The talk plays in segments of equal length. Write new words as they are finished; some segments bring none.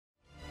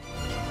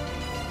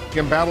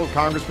embattled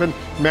Congressman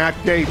Matt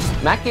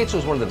Gaetz. Matt Gaetz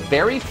was one of the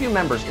very few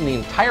members in the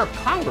entire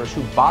Congress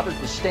who bothered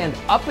to stand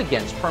up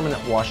against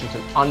permanent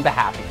Washington on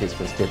behalf of his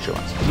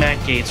constituents. Matt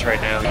Gaetz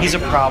right now, he's a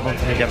problem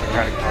for the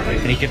Democratic Party,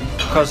 and he can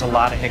cause a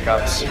lot of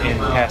hiccups in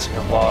passing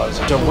of laws.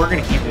 So we're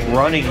going to keep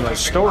running those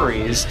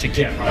stories to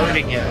keep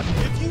hurting him.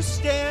 If you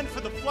stand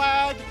for the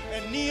flag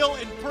and kneel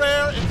in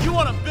prayer, if you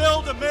want to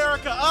build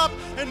America up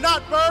and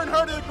not burn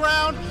her to the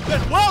ground,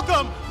 then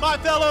welcome, my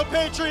fellow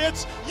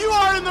patriots. You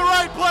are in the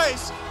right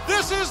place.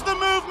 This is the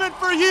movement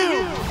for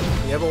you.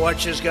 You ever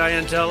watch this guy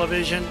on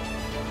television?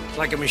 It's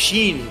like a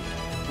machine,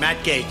 Matt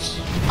Gaetz.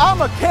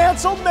 I'm a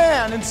canceled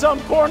man in some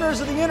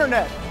corners of the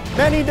internet.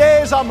 Many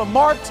days I'm a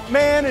marked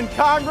man in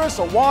Congress,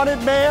 a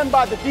wanted man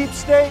by the deep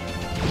state.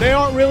 They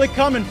aren't really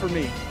coming for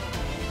me.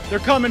 They're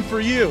coming for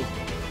you.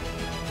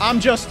 I'm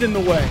just in the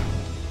way.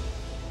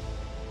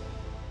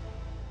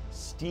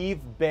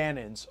 Steve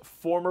Bannon's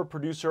former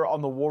producer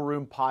on the War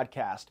Room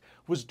podcast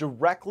was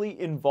directly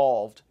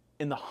involved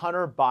in the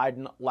Hunter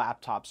Biden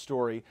laptop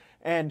story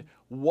and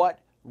what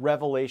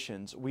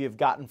revelations we have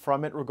gotten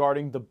from it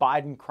regarding the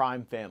Biden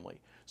crime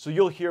family. So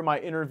you'll hear my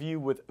interview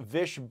with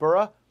Vish,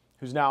 Burra,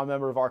 who's now a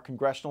member of our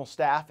congressional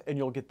staff, and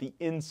you'll get the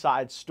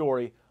inside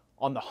story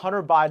on the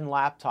Hunter Biden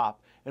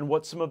laptop and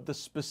what some of the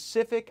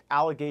specific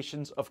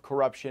allegations of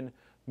corruption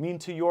mean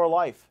to your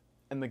life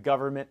and the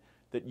government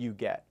that you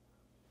get.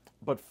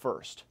 But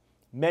first,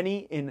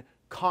 many in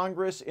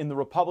Congress, in the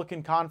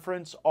Republican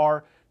conference,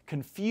 are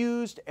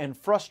confused and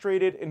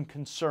frustrated and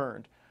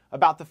concerned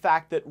about the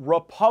fact that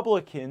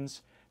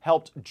Republicans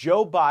helped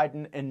Joe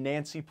Biden and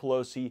Nancy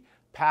Pelosi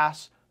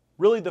pass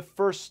really the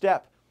first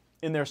step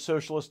in their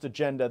socialist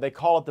agenda. They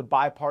call it the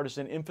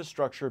bipartisan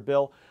infrastructure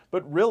bill,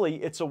 but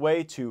really it's a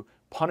way to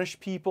punish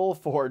people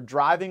for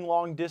driving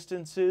long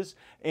distances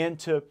and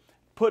to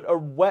put a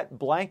wet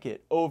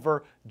blanket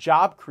over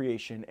job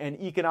creation and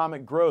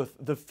economic growth,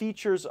 the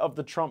features of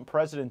the Trump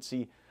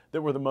presidency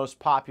that were the most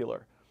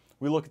popular.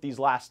 We look at these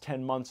last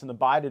 10 months in the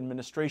Biden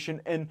administration,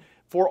 and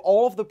for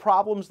all of the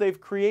problems they've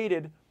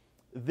created,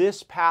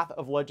 this path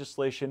of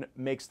legislation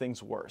makes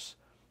things worse.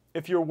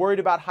 If you're worried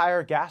about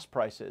higher gas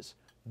prices,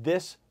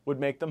 this would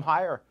make them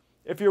higher.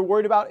 If you're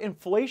worried about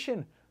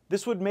inflation,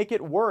 this would make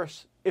it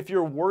worse. If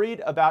you're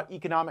worried about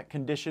economic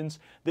conditions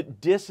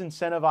that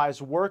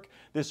disincentivize work,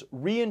 this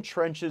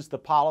re-entrenches the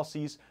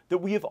policies that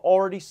we have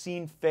already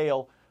seen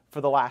fail for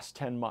the last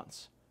 10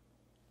 months.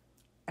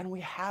 And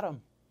we had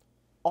them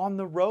on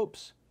the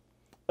ropes.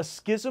 A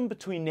schism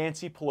between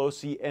Nancy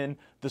Pelosi and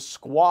the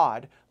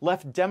squad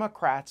left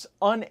Democrats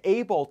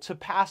unable to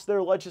pass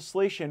their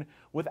legislation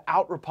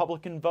without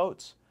Republican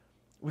votes.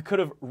 We could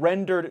have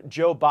rendered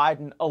Joe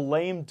Biden a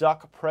lame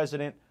duck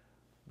president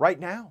right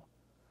now.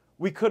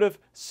 We could have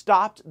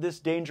stopped this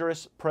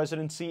dangerous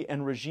presidency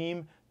and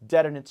regime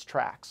dead in its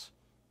tracks.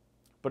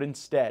 But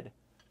instead,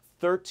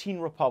 13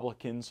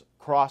 Republicans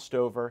crossed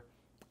over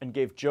and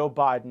gave Joe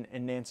Biden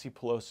and Nancy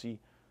Pelosi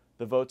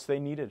the votes they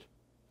needed.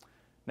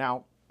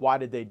 Now, why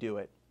did they do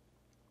it?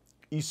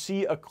 You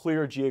see a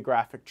clear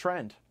geographic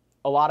trend.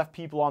 A lot of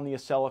people on the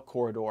Acela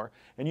corridor.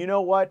 And you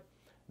know what?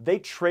 They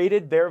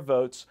traded their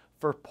votes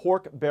for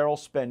pork barrel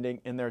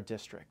spending in their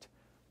district.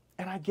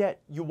 And I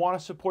get you want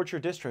to support your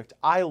district.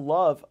 I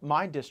love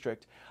my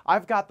district.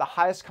 I've got the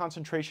highest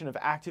concentration of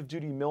active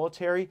duty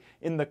military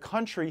in the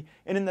country.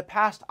 And in the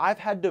past, I've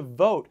had to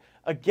vote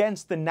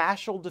against the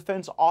National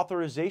Defense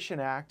Authorization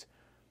Act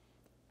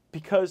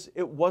because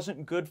it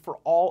wasn't good for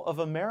all of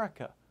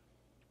America.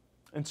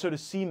 And so to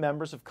see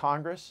members of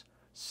Congress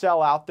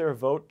sell out their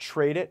vote,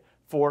 trade it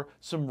for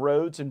some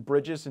roads and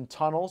bridges and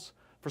tunnels,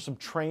 for some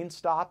train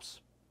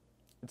stops,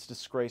 it's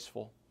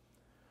disgraceful.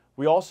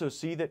 We also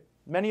see that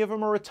many of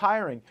them are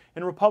retiring,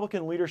 and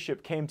Republican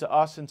leadership came to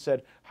us and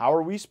said, how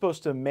are we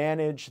supposed to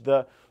manage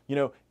the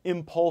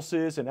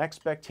impulses and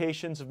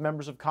expectations of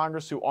members of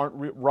Congress who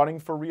aren't running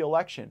for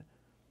re-election?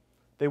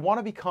 They want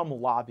to become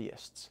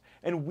lobbyists,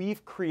 and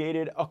we've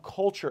created a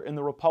culture in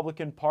the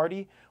Republican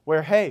Party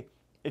where, hey,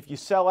 if you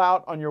sell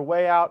out on your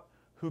way out,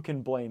 who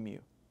can blame you?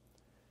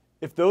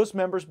 If those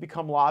members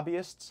become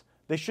lobbyists,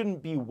 they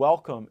shouldn't be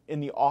welcome in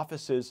the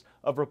offices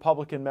of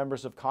Republican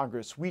members of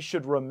Congress. We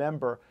should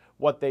remember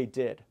what they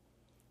did.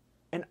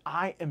 And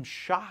I am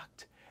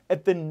shocked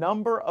at the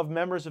number of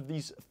members of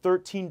these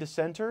 13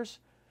 dissenters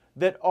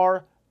that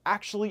are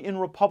actually in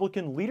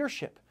Republican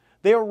leadership.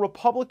 They are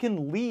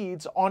Republican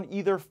leads on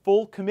either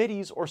full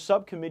committees or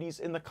subcommittees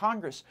in the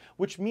Congress,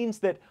 which means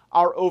that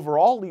our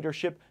overall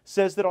leadership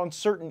says that on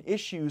certain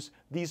issues,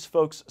 these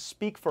folks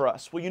speak for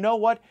us. Well, you know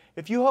what?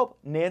 If you help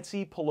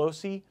Nancy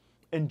Pelosi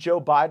and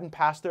Joe Biden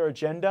pass their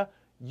agenda,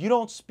 you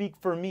don't speak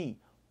for me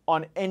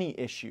on any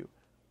issue.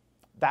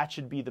 That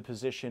should be the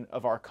position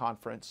of our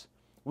conference.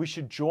 We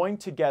should join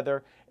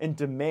together and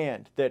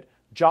demand that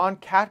John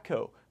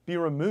Katko be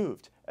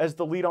removed as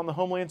the lead on the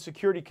Homeland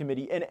Security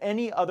Committee, and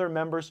any other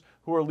members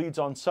who are leads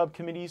on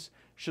subcommittees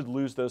should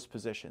lose those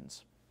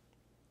positions.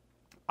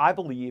 I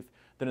believe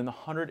that in the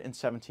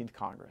 117th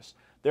Congress,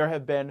 there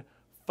have been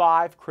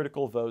 5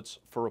 critical votes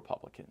for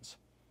Republicans.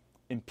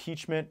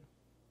 Impeachment,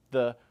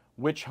 the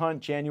witch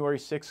hunt January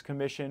 6th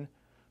commission,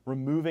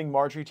 removing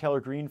Marjorie Taylor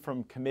Greene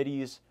from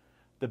committees,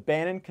 the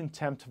Bannon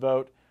contempt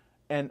vote,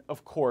 and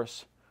of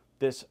course,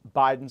 this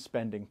Biden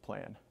spending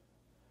plan.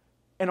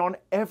 And on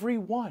every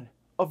one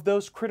of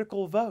those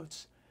critical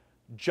votes,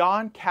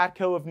 John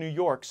Katko of New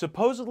York,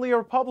 supposedly a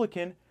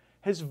Republican,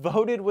 has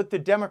voted with the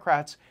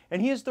Democrats,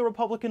 and he is the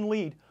Republican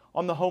lead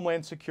on the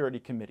Homeland Security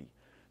Committee.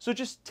 So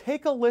just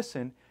take a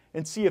listen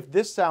and see if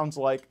this sounds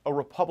like a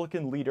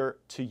Republican leader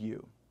to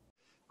you.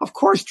 Of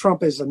course,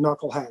 Trump is a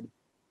knucklehead.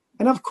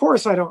 And of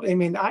course, I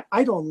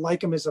don't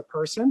like him as a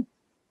person.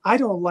 I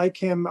don't like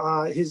him,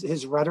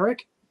 his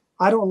rhetoric.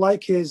 I don't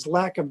like his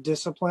lack of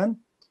discipline.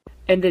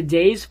 In the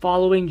days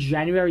following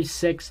January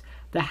 6th,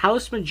 the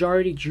House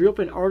majority drew up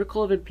an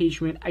article of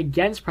impeachment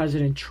against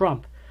President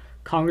Trump.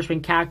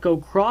 Congressman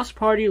Katko crossed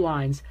party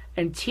lines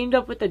and teamed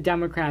up with the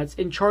Democrats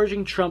in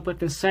charging Trump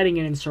with inciting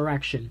an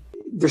insurrection.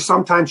 There's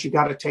sometimes you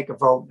got to take a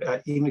vote,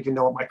 even if you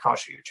know it might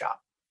cost you your job.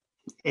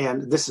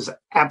 And this is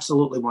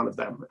absolutely one of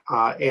them.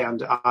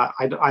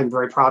 I'm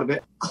very proud of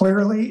it.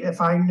 Clearly,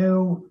 if I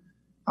knew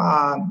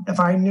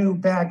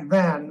back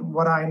then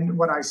what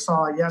I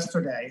saw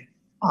yesterday,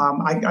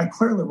 I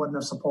clearly wouldn't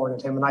have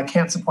supported him, and I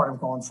can't support him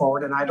going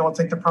forward, and I don't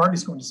think the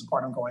party's going to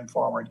support him going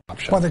forward.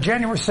 Well, the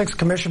January 6th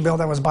commission bill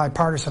that was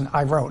bipartisan,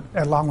 I wrote,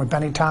 along with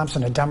Benny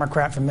Thompson, a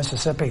Democrat from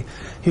Mississippi.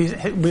 We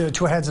were the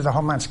two heads of the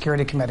Homeland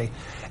Security Committee.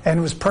 And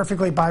it was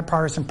perfectly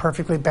bipartisan,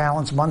 perfectly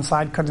balanced. One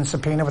side couldn't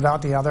subpoena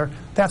without the other.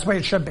 That's the way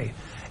it should be.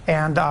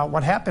 And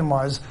what happened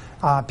was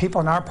people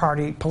in our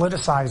party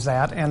politicized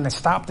that, and they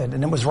stopped it,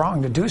 and it was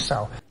wrong to do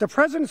so. The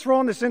president's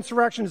role in this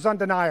insurrection is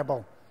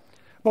undeniable,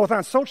 both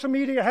on social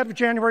media ahead of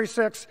January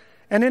 6th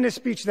and in his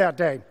speech that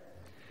day.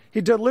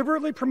 He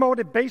deliberately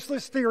promoted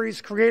baseless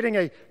theories, creating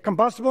a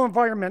combustible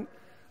environment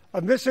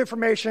of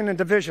misinformation and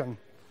division.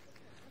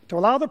 To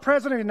allow the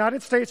President of the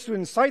United States to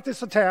incite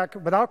this attack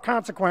without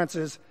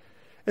consequences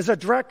is a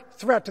direct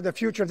threat to the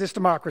future of this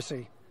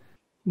democracy.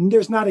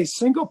 There's not a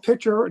single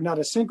picture, not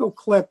a single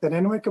clip that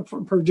anyone could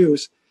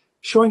produce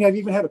showing I've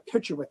even had a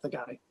picture with the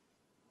guy.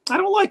 I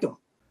don't like him.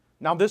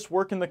 Now, this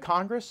work in the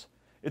Congress,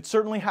 it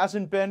certainly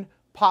hasn't been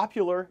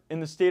popular in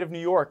the state of New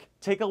York.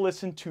 Take a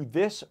listen to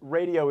this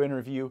radio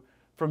interview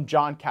from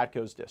John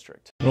Katko's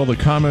district. Well, the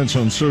comments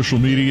on social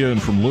media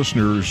and from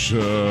listeners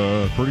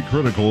pretty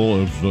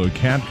critical of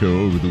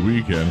Katko over the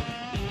weekend.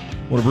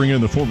 I want to bring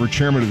in the former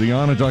chairman of the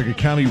Onondaga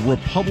County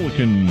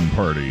Republican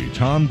Party,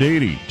 Tom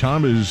Dady.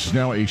 Tom is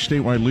now a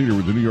statewide leader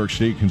with the New York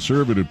State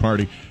Conservative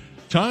Party.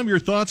 Tom, your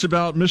thoughts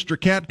about Mr.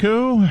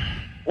 Katko?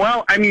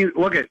 Well, I mean,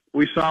 look,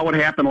 we saw what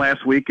happened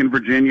last week in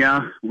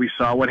Virginia. We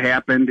saw what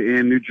happened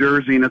in New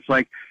Jersey, and it's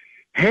like,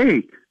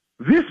 hey,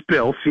 this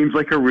bill seems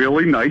like a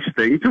really nice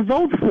thing to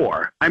vote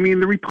for. I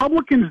mean, the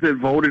Republicans that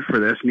voted for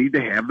this need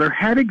to have their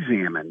head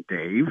examined,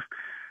 Dave.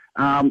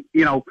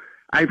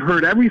 I've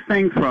heard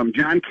everything from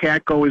John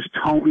Katko is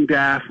tone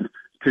deaf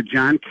to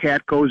John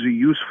Katko is a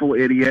useful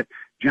idiot.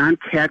 John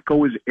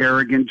Katko is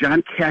arrogant.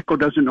 John Katko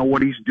doesn't know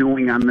what he's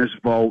doing on this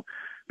vote,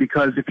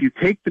 because if you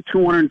take the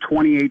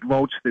 228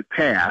 votes that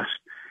passed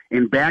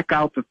and back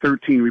out the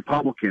 13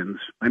 Republicans,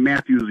 my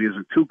math usually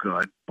isn't too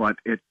good, but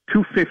at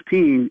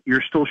 215,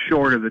 you're still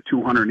short of the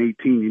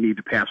 218 you need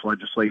to pass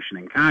legislation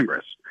in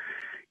Congress.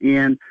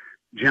 And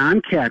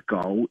John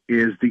Katko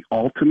is the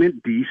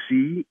ultimate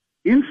D.C.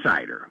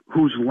 insider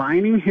who's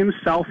lining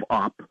himself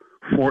up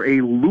for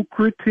a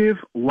lucrative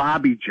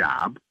lobby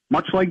job,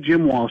 much like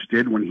Jim Walsh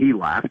did when he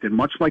left, and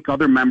much like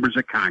other members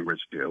of Congress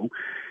do.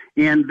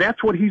 And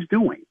that's what he's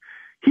doing.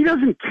 He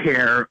doesn't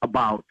care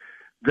about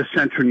the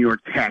Central New York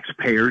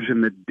taxpayers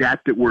and the debt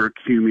that we're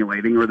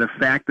accumulating, or the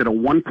fact that a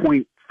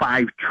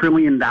 $1.5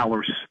 trillion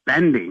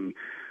spending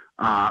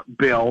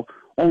bill,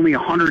 only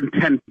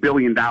 $110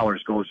 billion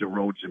goes to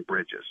roads and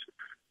bridges.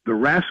 The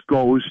rest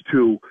goes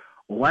to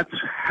let's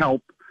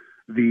help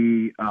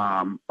the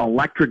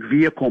electric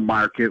vehicle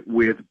market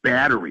with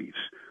batteries.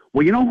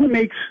 Well, you know who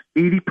makes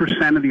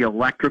 80% of the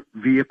electric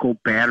vehicle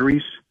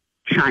batteries?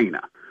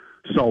 China.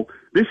 So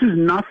this is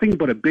nothing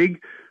but a big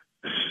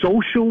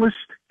socialist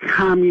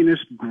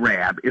communist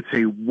grab. It's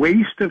a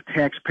waste of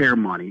taxpayer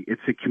money.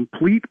 It's a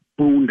complete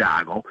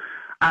boondoggle.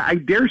 I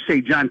dare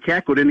say John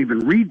Katko didn't even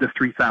read the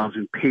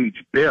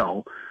 3,000-page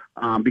bill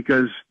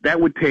because that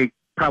would take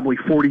probably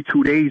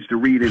 42 days to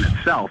read in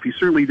itself. He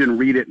certainly didn't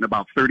read it in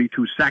about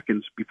 32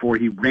 seconds before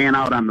he ran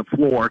out on the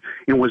floor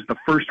and was the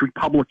first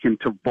Republican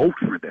to vote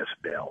for this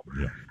bill.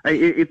 Yeah.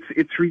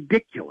 It's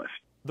ridiculous.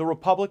 The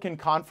Republican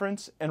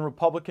conference and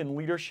Republican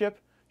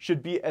leadership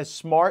should be as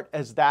smart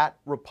as that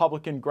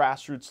Republican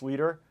grassroots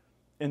leader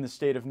in the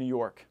state of New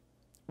York.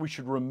 We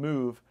should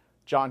remove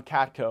John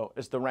Katko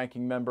as the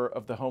ranking member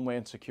of the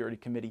Homeland Security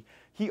Committee.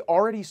 He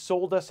already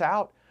sold us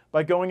out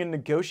by going and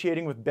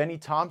negotiating with Benny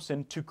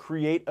Thompson to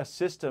create a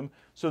system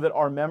so that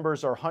our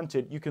members are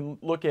hunted. You can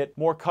look at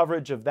more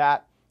coverage of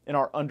that in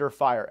our Under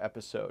Fire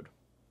episode.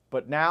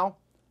 But now,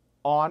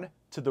 on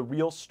to the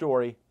real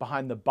story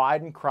behind the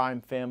Biden crime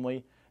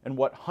family and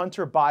what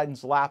Hunter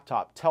Biden's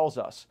laptop tells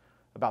us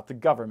about the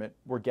government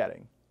we're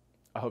getting.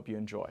 I hope you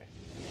enjoy.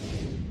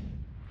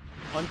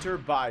 Hunter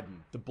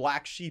Biden, the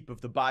black sheep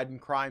of the Biden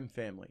crime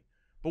family.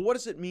 But what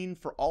does it mean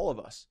for all of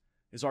us?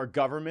 Is our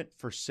government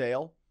for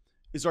sale?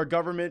 Is our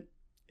government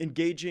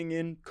engaging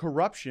in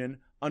corruption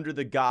under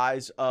the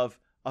guise of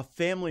a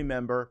family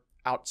member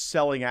out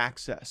selling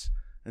access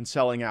and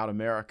selling out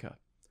America?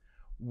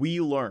 We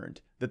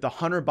learned that the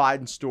Hunter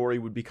Biden story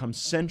would become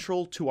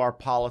central to our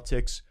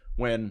politics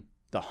when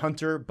the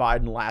Hunter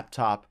Biden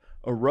laptop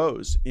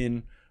arose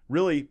in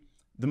really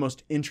the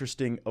most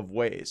interesting of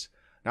ways.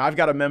 Now, I've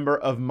got a member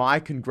of my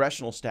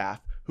congressional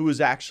staff who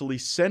is actually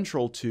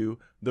central to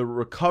the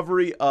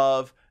recovery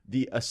of,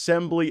 the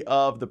assembly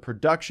of, the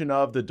production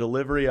of, the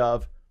delivery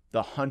of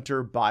the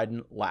Hunter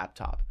Biden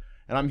laptop.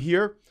 And I'm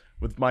here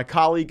with my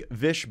colleague,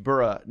 Vish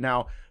Burra.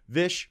 Now,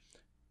 Vish,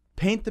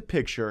 paint the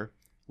picture.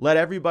 Let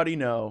everybody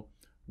know,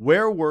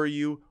 where were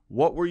you?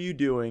 What were you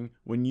doing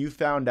when you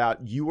found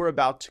out you were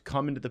about to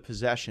come into the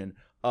possession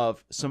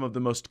of some of the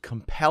most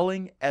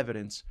compelling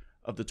evidence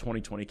of the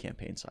 2020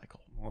 campaign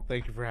cycle? Well,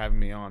 thank you for having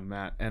me on,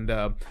 Matt. And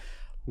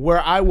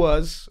where I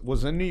was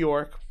in New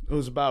York. It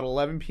was about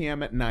 11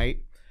 p.m. at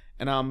night,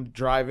 and I'm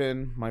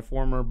driving my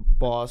former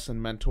boss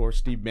and mentor,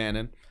 Steve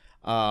Bannon,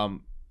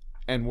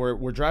 and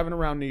we're driving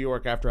around New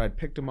York after I'd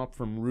picked him up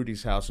from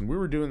Rudy's house, and we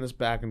were doing this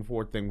back and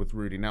forth thing with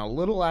Rudy. Now, a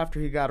little after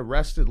he got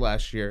arrested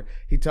last year,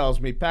 he tells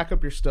me, pack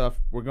up your stuff,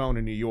 we're going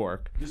to New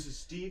York. This is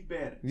Steve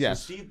Bannon. Yes.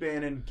 So Steve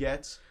Bannon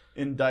gets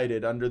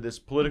indicted under this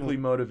politically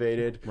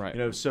motivated,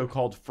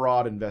 so-called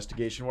fraud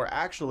investigation, where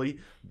actually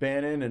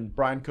Bannon and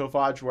Brian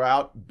Kofod were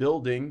out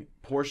building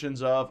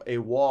portions of a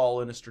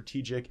wall in a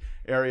strategic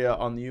area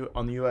on the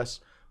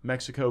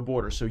U.S.-Mexico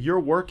border. So you're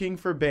working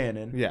for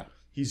Bannon. Yeah.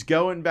 He's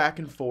going back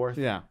and forth.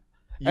 Yeah.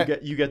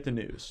 You get the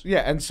news.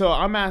 Yeah, and so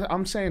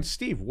I'm saying,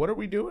 Steve, what are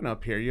we doing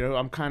up here? You know,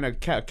 I'm kind of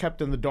kept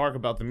in the dark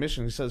about the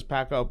mission. He says,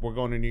 pack up, we're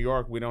going to New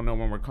York. We don't know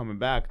when we're coming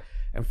back.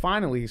 And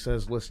finally he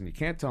says, listen, you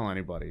can't tell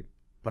anybody,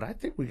 but I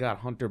think we got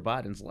Hunter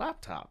Biden's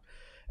laptop.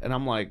 And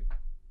I'm like,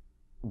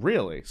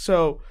 really?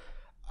 So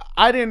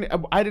I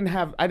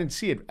didn't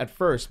see it at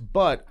first,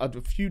 but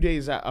a few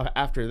days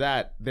after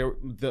that,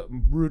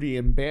 Rudy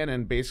and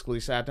Bannon basically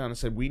sat down and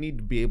said, we need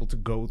to be able to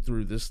go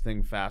through this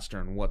thing faster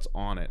and what's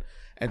on it.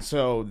 And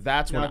so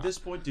that's when. Now, at this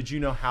point, did you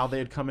know how they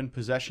had come in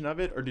possession of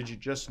it, or did you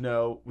just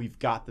know we've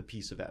got the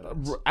piece of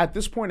evidence? At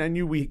this point, I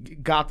knew we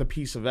got the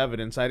piece of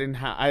evidence. I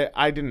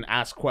didn't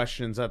ask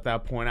questions at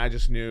that point. I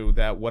just knew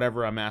that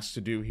whatever I'm asked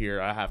to do here,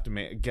 I have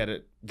to get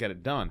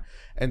it done.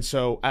 And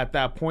so at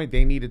that point,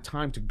 they needed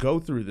time to go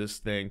through this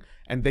thing,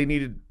 and they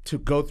needed to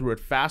go through it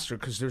faster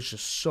because there's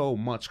just so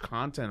much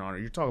content on it.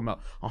 You're talking about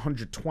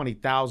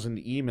 120,000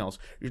 emails.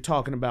 You're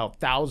talking about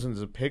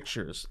thousands of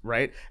pictures,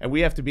 right? And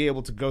we have to be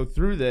able to go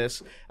through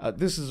this.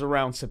 This is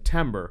around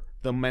September,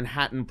 the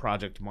Manhattan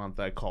Project month,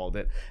 I called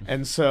it.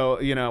 And so,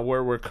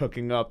 where we're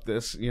cooking up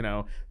this,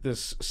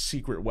 this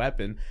secret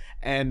weapon.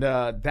 And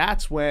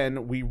that's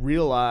when we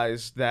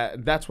realized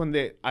that's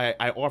when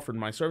I offered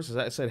my services.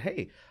 I said,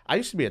 hey, I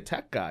used to be a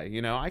tech guy.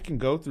 I can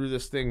go through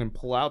this thing and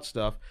pull out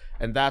stuff.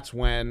 And that's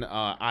when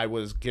I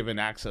was given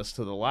access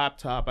to the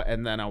laptop.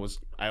 And then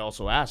I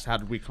also asked, how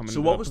did we come into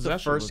So what was the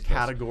possession first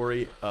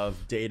category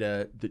of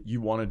data that you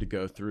wanted to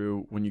go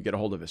through when you get a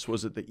hold of this?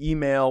 Was it the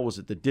email? Was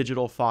it the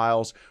digital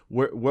files?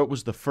 What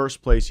was the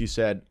first place you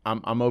said,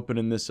 I'm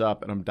opening this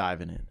up and I'm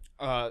diving in?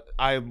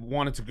 I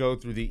wanted to go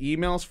through the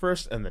emails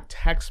first and the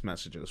text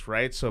messages,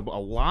 right? So a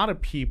lot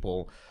of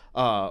people,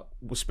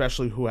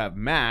 especially who have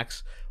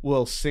Macs,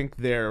 will sync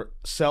their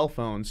cell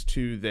phones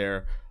to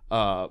their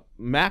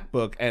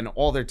MacBook, and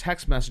all their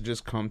text messages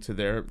come to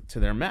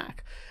their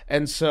Mac.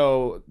 And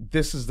so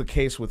this is the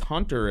case with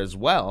Hunter as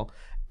well.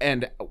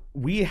 And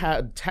we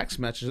had text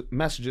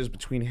messages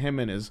between him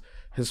and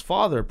his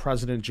father,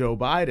 President Joe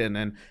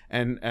Biden,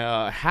 and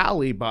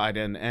Hallie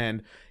Biden,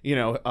 and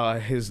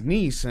his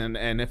niece,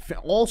 and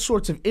all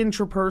sorts of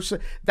intraperson.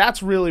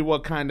 That's really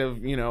what kind of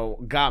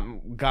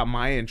got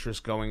my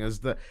interest going,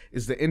 is the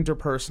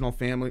interpersonal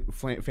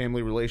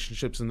family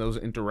relationships and those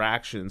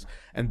interactions.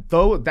 And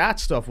though that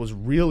stuff was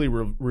really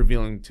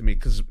revealing to me,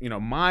 because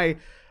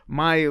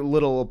my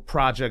little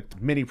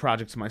mini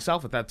project to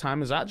myself at that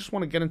time is I just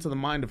want to get into the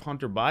mind of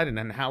Hunter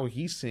Biden and how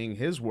he's seeing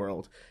his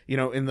world,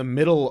 in the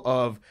middle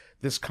of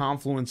this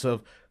confluence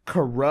of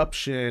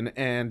corruption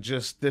and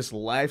just this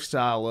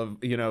lifestyle of,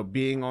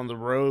 being on the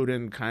road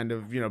and kind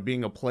of,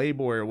 being a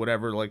playboy or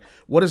whatever. Like,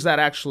 what is that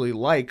actually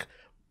like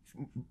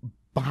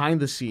behind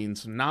the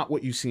scenes, not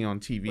what you see on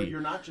TV? But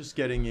you're not just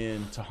getting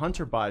into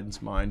Hunter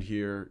Biden's mind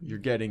here, you're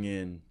getting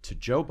into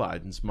Joe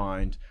Biden's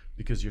mind,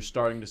 because you're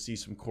starting to see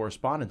some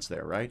correspondence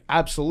there, right?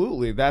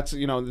 Absolutely. That's,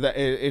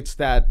 it's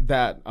that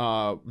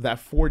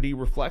 4D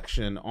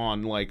reflection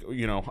on, like,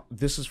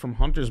 this is from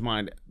Hunter's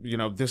mind,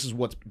 this is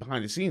what's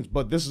behind the scenes,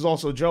 but this is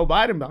also Joe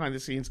Biden behind the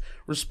scenes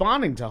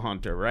responding to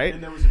Hunter, right?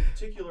 And there was a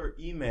particular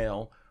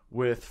email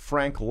with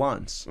Frank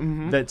Luntz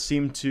that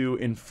seemed to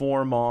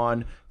inform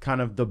on kind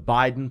of the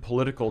Biden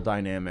political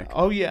dynamic.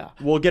 Oh, yeah.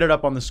 We'll get it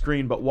up on the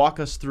screen, but walk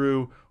us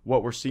through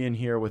what we're seeing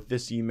here with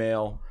this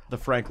email, the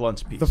Frank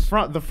Luntz piece.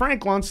 The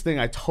Frank Luntz thing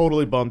I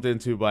totally bumped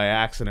into by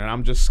accident.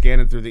 I'm just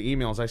scanning through the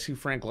emails. I see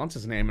Frank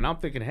Luntz's name, and I'm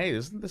thinking, hey,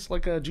 isn't this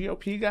like a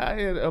GOP guy,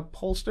 a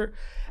pollster?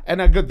 And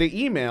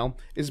the email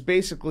is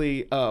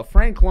basically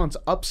Frank Luntz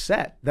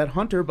upset that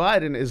Hunter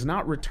Biden is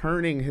not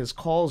returning his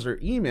calls or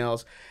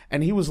emails,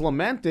 and he was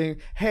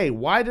lamenting, hey,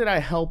 why did I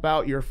help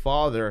out your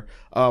father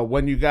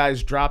when you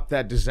guys dropped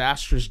that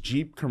disastrous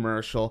Jeep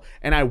commercial,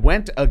 and I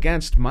went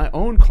against my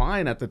own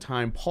client at the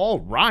time, Paul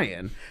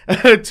Ryan,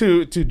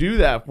 to do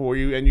that for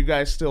you, and you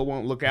guys still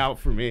won't look out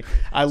for me.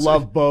 I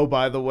love Bo,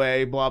 by the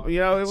way. Blah, blah. You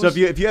know, it was... So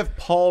if you have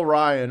Paul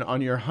Ryan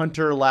on your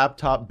Hunter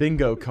laptop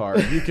bingo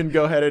card, you can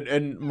go ahead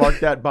and mark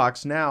that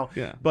box now.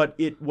 Yeah. But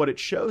what it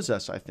shows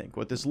us, I think,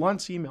 what this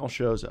Luntz email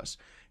shows us,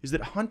 is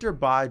that Hunter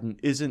Biden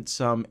isn't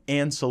some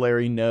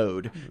ancillary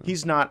node.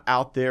 He's not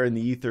out there in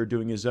the ether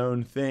doing his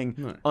own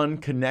thing,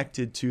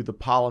 unconnected to the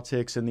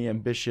politics and the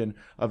ambition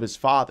of his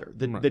father.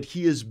 That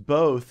he is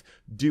both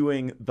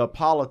doing the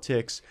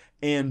politics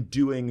and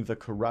doing the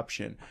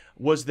corruption.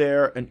 Was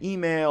there an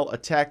email, a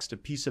text, a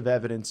piece of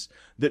evidence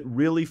that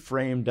really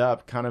framed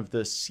up kind of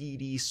the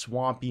seedy,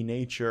 swampy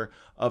nature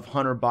of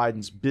Hunter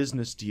Biden's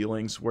business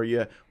dealings, where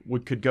you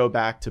could go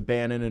back to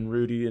Bannon and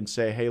Rudy and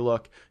say, hey,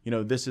 look,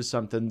 this is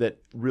something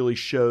that really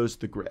shows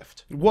the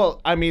grift?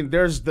 Well, I mean,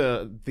 there's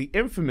the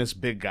infamous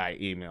big guy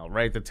email,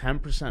 right? The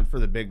 10% for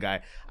the big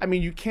guy. I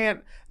mean, you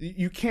can't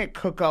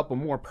cook up a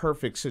more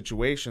perfect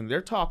situation.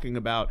 They're talking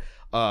about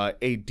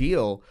a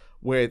deal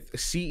with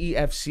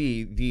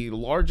CEFC, the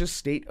largest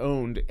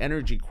state-owned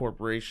energy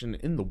corporation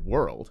in the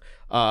world.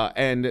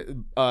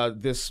 And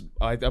this,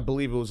 I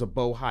believe it was a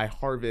Bohai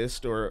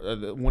Harvest or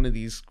one of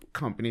these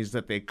companies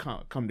that they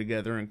come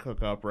together and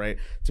cook up, right,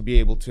 to be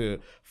able to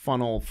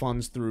funnel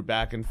funds through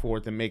back and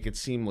forth and make it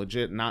seem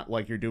legit, not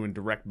like you're doing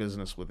direct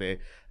business with a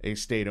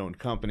state-owned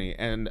company.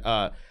 And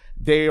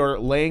they are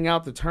laying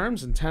out the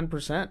terms, and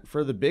 10%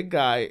 for the big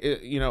guy,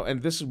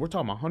 and we're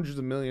talking about hundreds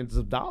of millions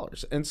of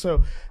dollars. And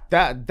so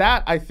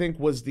that I think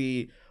was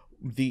the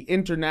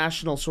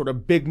international sort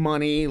of big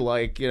money,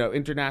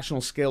 international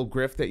scale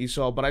grift that you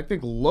saw. But I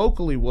think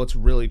locally, what's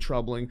really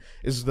troubling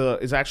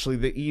is actually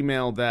the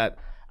email that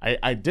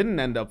I didn't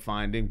end up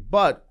finding,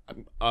 but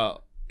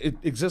it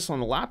exists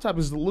on the laptop,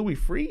 is the Louis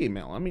Freeh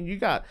email. I mean, you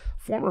got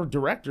former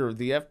director of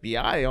the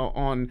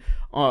FBI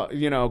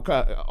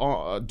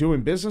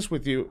doing business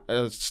with you,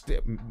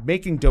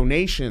 making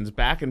donations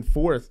back and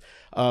forth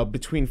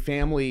between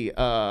family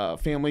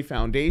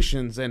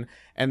foundations, and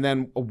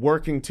then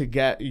working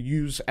to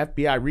use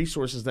FBI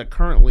resources that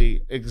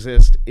currently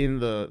exist in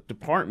the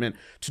department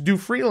to do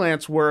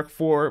freelance work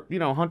for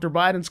Hunter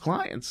Biden's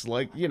clients.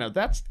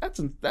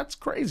 That's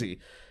crazy.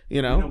 We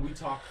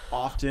talk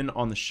often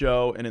on the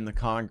show and in the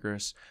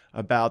Congress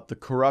about the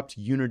corrupt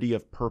unity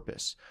of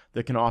purpose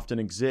that can often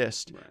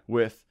exist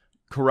with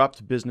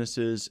corrupt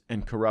businesses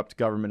and corrupt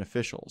government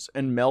officials,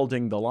 and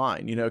melding the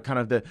line, kind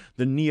of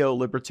the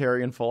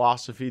neo-libertarian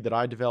philosophy that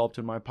I developed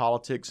in my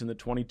politics in the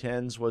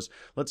 2010s was,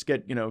 let's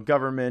get,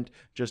 government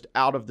just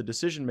out of the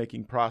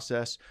decision-making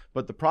process.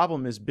 But the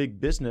problem is big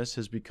business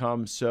has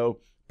become so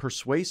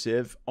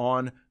persuasive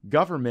on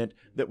government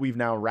that we've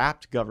now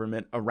wrapped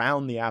government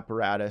around the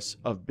apparatus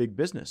of big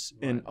business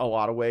in a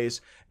lot of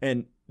ways.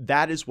 And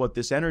that is what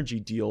this energy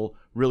deal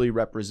really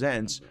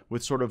represents,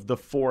 with sort of the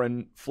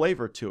foreign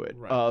flavor to it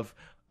of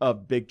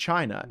big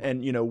China.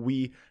 And,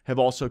 we have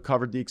also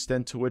covered the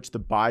extent to which the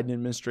Biden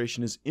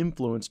administration is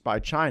influenced by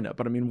China.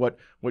 But I mean, what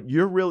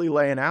you're really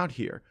laying out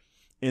here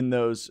in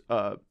those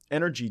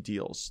energy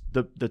deals,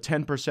 the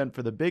 10%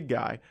 for the big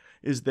guy,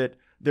 is that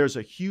there's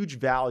a huge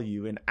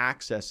value in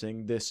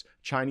accessing this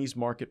Chinese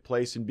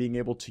marketplace and being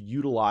able to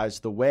utilize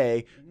the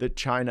way that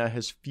China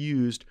has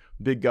fused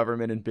big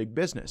government and big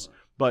business.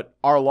 But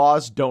our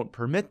laws don't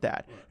permit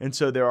that. And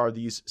so there are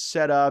these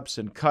setups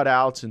and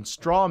cutouts and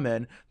straw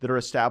men that are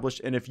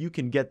established. And if you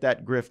can get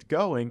that grift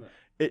going,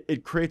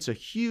 it creates a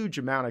huge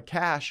amount of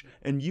cash,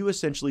 and you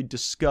essentially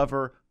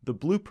discover the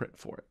blueprint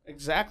for it.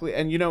 Exactly.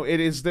 And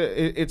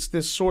it's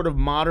this sort of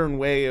modern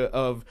way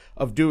of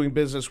doing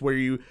business where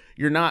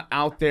you're not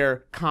out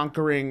there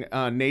conquering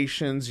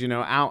nations,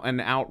 out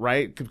and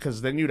outright,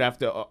 because then you'd have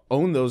to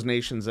own those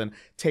nations and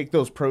take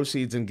those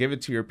proceeds and give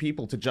it to your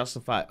people to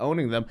justify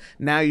owning them.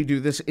 Now you do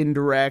this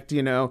indirect,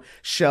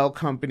 shell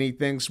company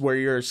things where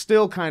you're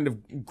still kind of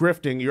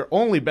grifting, you're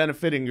only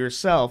benefiting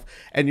yourself,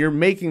 and you're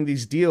making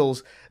these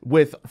deals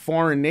with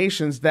foreign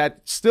nations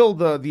that still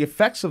the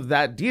effects of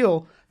that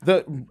deal,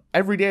 the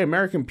everyday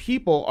American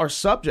people are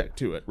subject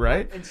to it,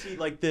 right? And see,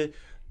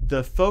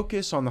 the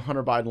focus on the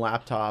Hunter Biden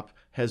laptop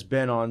has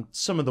been on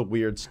some of the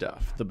weird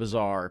stuff, the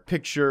bizarre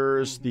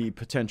pictures, the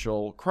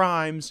potential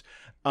crimes.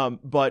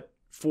 But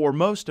for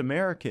most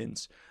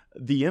Americans,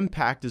 the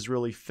impact is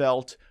really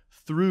felt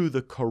through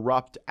the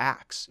corrupt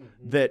acts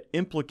that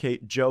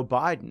implicate Joe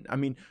Biden. I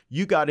mean,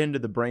 you got into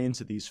the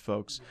brains of these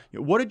folks.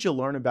 What did you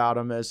learn about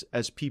them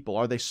as people?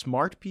 Are they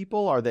smart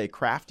people? Are they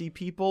crafty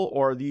people?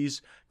 Or are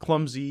these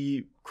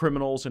clumsy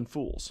criminals and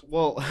fools?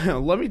 Well,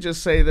 let me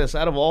just say this.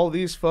 Out of all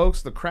these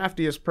folks, the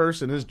craftiest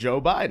person is Joe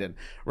Biden,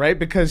 right?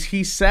 Because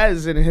he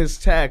says in his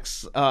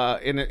texts,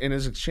 in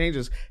his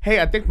exchanges,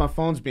 hey, I think my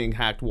phone's being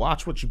hacked.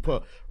 Watch what you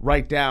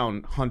write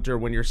down, Hunter,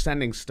 when you're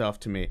sending stuff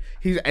to me.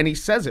 He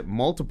says it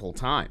multiple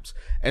times.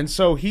 And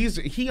so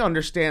he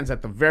understands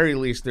at the very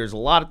least there's a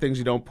lot of things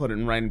you don't put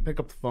in writing. Pick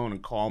up the phone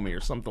and call me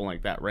or something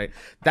like that, right?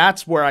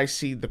 That's where I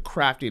see the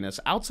craftiness.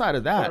 Outside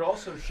of that, but it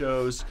also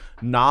shows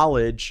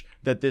knowledge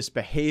that this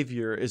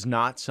behavior is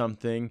not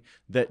something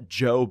that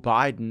Joe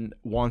Biden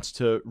wants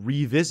to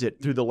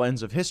revisit through the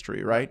lens of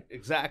history, right?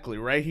 Exactly,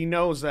 right? He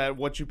knows that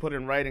what you put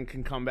in writing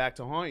can come back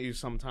to haunt you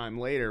sometime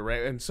later,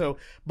 right? And so,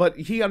 but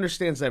he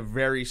understands that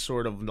very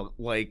sort of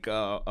like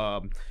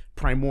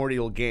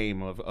primordial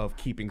game of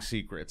keeping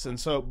secrets. And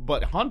so,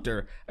 but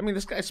Hunter, I mean,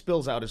 this guy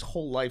spills out his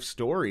whole life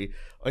story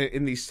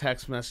in these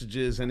text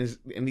messages and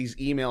in these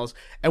emails.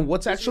 And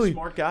what's actually he a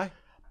smart guy?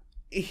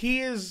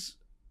 He is.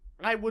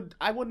 I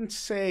wouldn't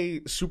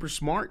say super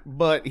smart,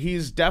 but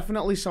he's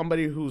definitely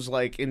somebody who's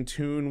like in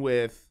tune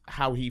with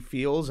how he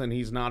feels, and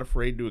he's not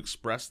afraid to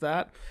express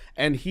that.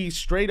 And he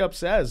straight up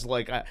says,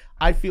 like,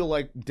 I feel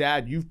like,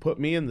 Dad, you've put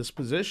me in this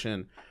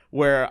position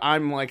where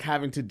I'm like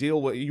having to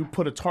deal with, you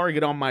put a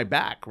target on my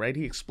back, right?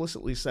 He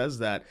explicitly says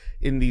that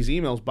in these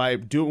emails by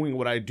doing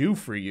what I do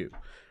for you.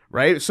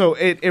 Right, so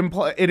it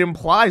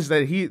implies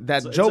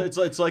that Joe.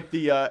 It's like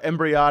the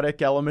embryonic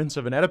elements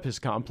of an Oedipus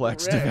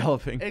complex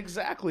developing.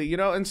 Exactly, you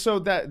know, and so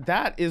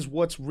that is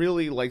what's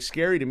really like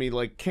scary to me.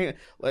 Like,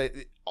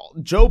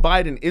 Joe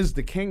Biden is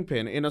the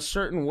kingpin in a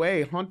certain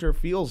way. Hunter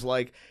feels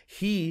like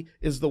he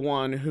is the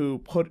one who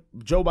put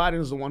Joe Biden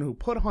is the one who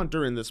put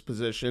Hunter in this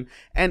position,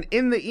 and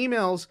in the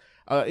emails.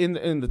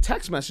 In the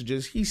text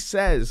messages, he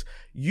says,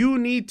 you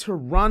need to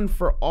run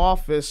for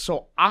office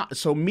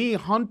so me,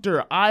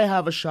 Hunter, I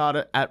have a shot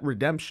at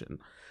redemption,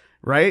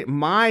 right?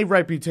 My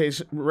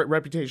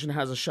reputation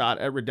has a shot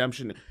at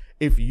redemption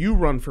if you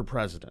run for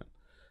president,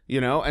 you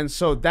know? And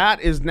so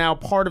that is now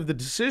part of the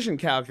decision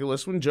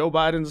calculus when Joe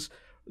Biden's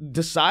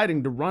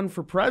deciding to run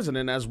for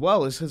president, as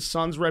well as his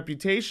son's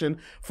reputation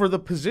for the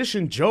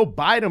position Joe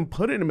Biden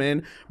put him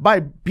in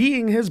by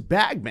being his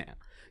bagman.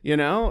 You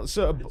know,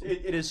 so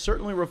it is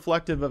certainly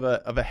reflective of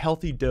a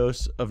healthy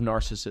dose of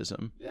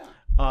narcissism.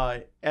 Yeah.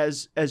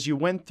 As you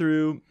went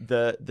through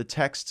the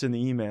texts and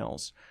the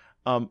emails,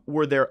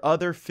 were there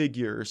other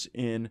figures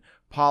in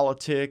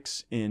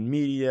politics, in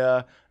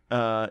media,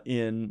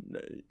 in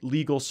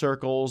legal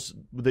circles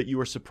that you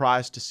were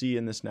surprised to see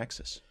in this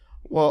nexus?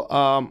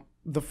 Well,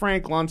 the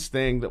Frank Luntz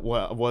thing that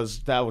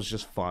was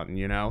just fun.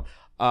 You know,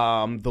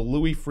 the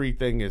Louis Freeh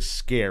thing is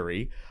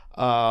scary.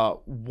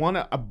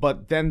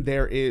 But then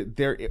there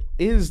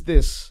is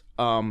this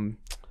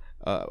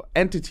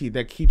entity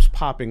that keeps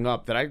popping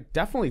up that I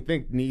definitely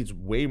think needs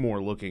way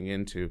more looking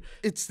into.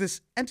 It's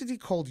this entity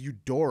called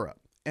Eudora,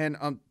 and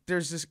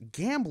there's this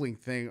gambling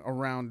thing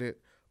around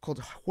it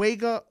called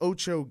Juega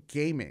Ocho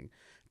Gaming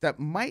that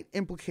might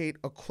implicate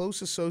a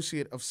close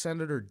associate of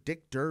Senator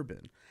Dick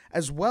Durbin,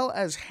 as well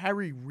as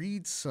Harry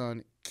Reid's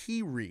son,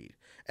 Key Reid.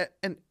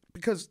 And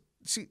because,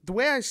 see, the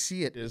way I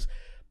see it is,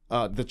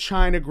 the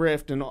China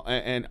grift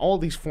and all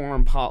these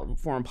foreign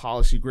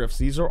policy grifts,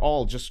 these are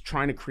all just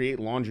trying to create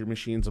laundry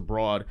machines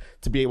abroad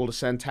to be able to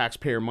send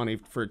taxpayer money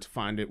for it to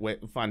find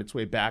its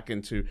way back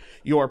into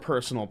your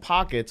personal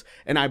pockets.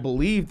 And I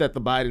believe that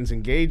the Bidens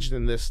engaged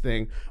in this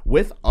thing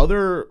with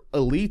other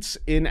elites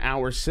in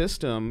our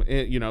system,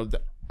 you know,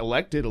 the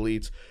elected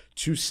elites,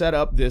 to set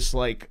up this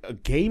like a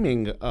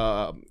gaming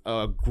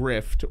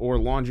grift or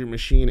laundry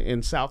machine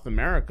in South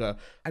America.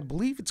 I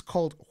believe it's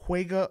called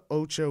Juega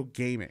Ocho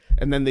Gaming.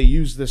 And then they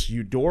use this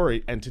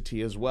Eudora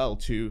entity as well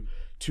to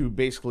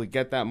basically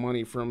get that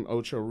money from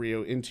Ocho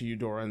Rio into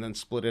Eudora and then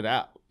split it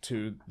out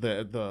to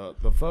the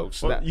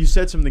folks. Well, you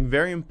said something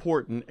very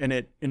important, and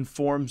it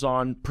informs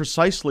on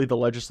precisely the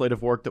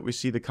legislative work that we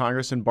see the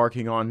Congress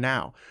embarking on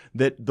now,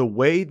 that the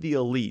way the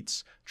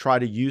elites try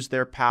to use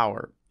their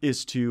power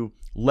is to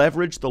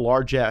leverage the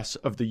largesse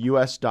of the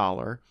U.S.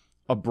 dollar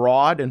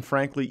abroad and,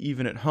 frankly,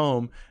 even at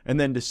home, and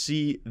then to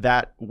see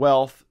that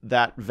wealth,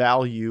 that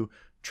value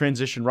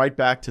transition right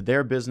back to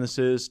their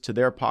businesses, to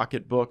their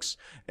pocketbooks,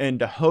 and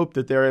to hope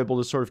that they're able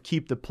to sort of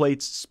keep the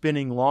plates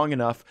spinning long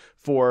enough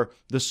for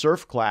the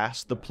serf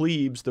class, the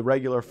plebes, the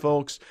regular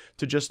folks,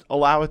 to just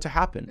allow it to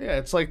happen. Yeah,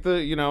 it's like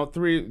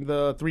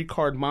the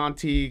three-card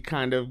Monte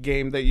kind of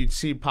game that you'd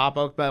see pop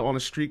up on a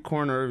street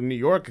corner of New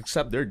York,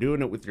 except they're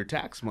doing it with your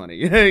tax money,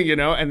 you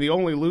know, and the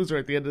only loser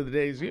at the end of the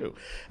day is you.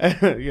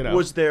 You know.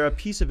 Was there a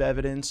piece of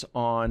evidence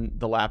on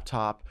the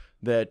laptop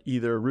that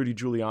either Rudy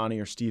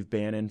Giuliani or Steve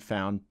Bannon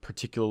found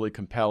particularly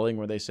compelling,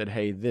 where they said,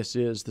 hey, this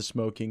is the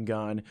smoking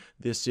gun,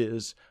 this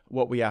is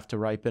what we have to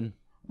ripen?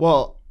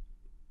 Well,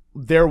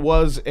 there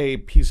was a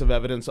piece of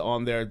evidence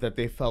on there that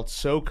they felt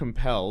so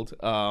compelled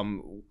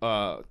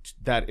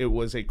that it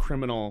was a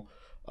criminal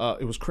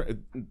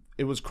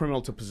it was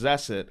criminal to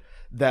possess it,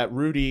 that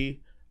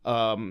Rudy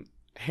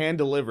hand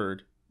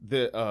delivered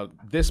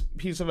this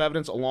piece of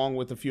evidence along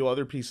with a few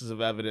other pieces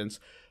of evidence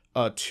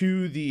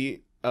to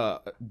the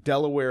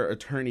Delaware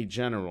Attorney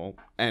General,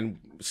 and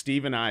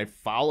Steve and I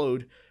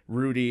followed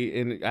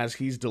Rudy as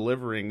he's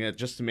delivering it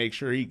just to make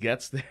sure he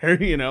gets there.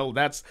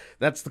 That's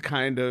the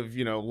kind of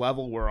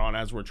level we're on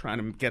as we're trying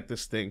to get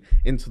this thing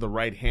into the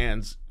right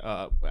hands,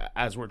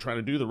 as we're trying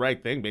to do the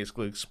right thing,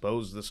 basically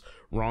expose this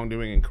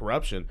wrongdoing and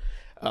corruption.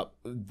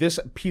 This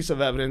piece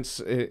of evidence,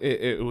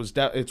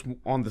 it's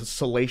on the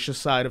salacious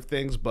side of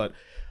things, but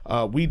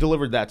we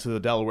delivered that to the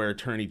Delaware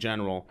Attorney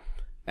General,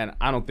 and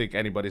I don't think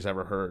anybody's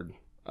ever heard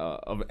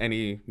of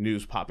any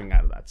news popping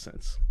out of that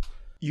since.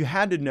 You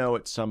had to know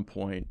at some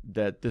point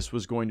that this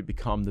was going to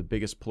become the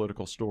biggest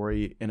political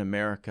story in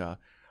America.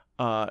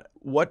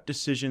 What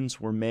decisions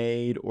were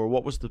made, or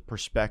what was the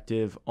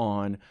perspective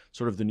on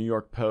sort of the New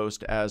York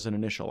Post as an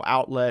initial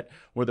outlet?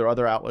 Were there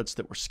other outlets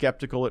that were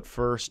skeptical at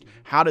first?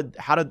 How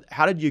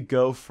did you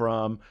go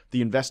from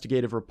the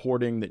investigative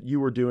reporting that you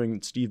were doing,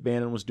 that Steve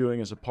Bannon was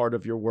doing as a part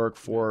of your work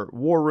for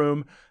War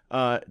Room,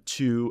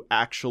 to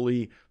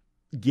actually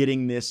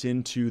getting this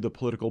into the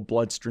political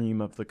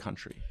bloodstream of the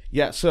country?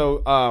 Yeah,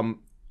 so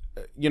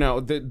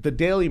the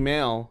Daily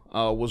Mail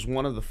was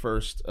one of the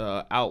first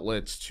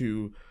outlets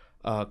to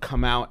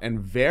come out and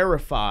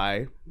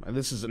verify.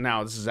 This is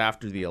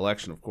after the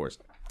election, of course,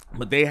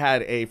 but they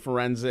had a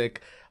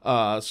forensic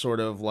sort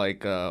of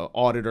like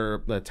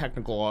auditor, the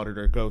technical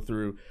auditor, go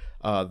through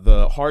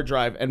the hard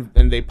drive,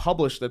 and they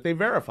published that they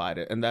verified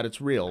it and that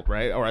it's real,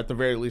 right? Or at the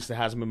very least, it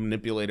hasn't been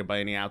manipulated by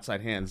any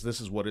outside hands.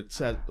 This is what it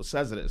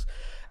says it is.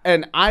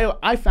 And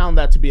I found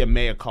that to be a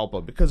mea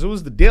culpa, because it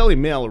was the Daily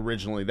Mail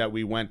originally that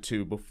we went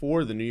to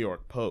before the New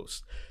York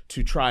Post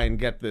to try and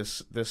get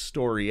this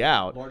story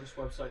out. Largest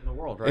website in the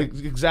world, right?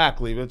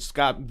 Exactly.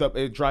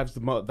 It drives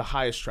the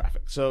highest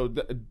traffic. So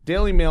the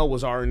Daily Mail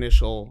was our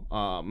initial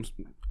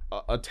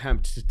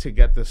attempt to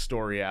get this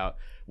story out.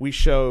 We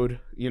showed,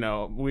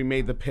 we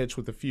made the pitch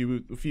with a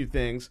few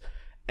things,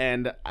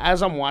 and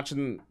as I'm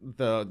watching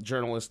the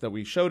journalist that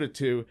we showed it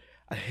to,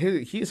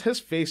 his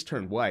face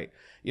turned white,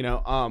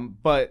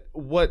 but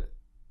what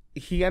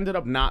he ended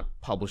up not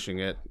publishing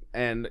it.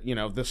 And,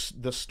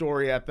 the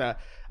story at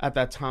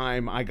that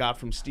time I got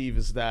from Steve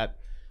is that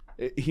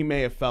he may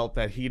have felt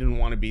that he didn't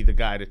want to be the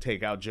guy to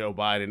take out Joe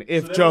Biden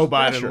if Joe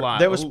Biden lied.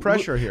 There was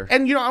pressure here.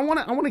 And, I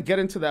want to get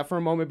into that for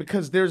a moment,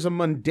 because there's a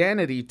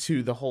mundanity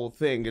to the whole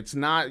thing. It's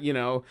not,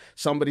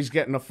 somebody's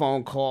getting a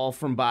phone call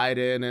from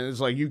Biden and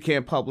it's like, you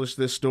can't publish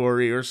this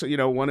story, or,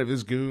 one of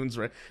his goons,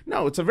 right?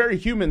 No, it's a very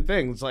human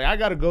thing. It's like, I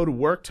got to go to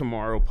work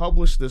tomorrow,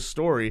 publish this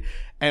story,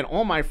 and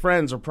all my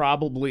friends are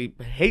probably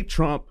hate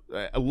Trump,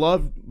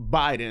 love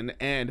Biden,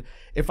 and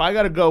if I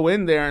got to go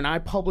in there and I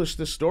publish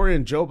this story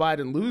and Joe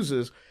Biden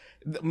loses,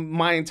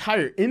 my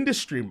entire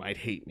industry might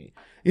hate me,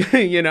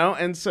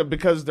 and so,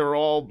 because they're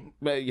all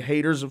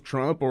haters of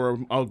Trump, or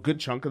a good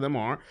chunk of them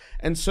are.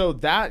 And so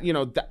that,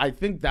 I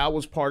think that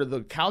was part of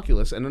the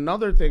calculus. And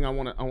another thing I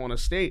want to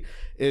state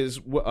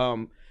is,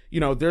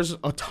 there's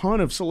a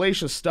ton of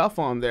salacious stuff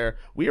on there.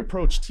 We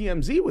approached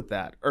TMZ with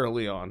that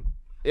early on.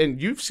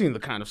 And you've seen the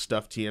kind of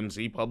stuff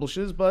TMZ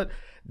publishes, but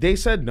they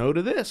said no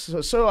to this.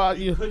 So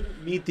you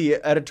couldn't meet the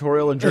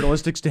editorial and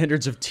journalistic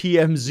standards of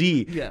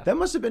TMZ. Yeah. That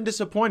must have been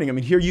disappointing. I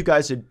mean, here you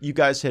guys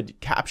had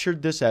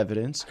captured this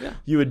evidence. Yeah.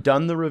 You had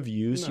done the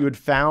reviews. No. You had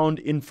found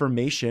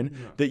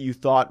information that you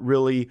thought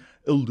really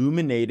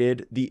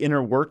illuminated the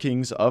inner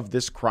workings of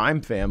this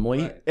crime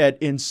family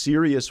in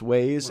serious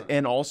ways,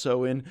 and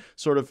also in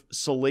sort of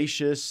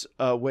salacious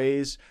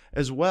ways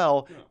as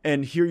well. Yeah.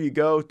 And here you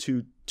go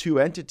to two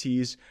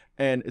entities,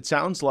 and it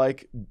sounds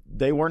like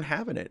they weren't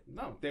having it.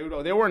 No, they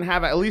weren't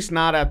having, at least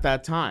not at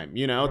that time.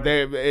 What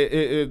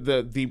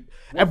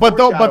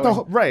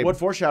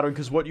foreshadowing?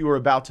 Because what you were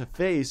about to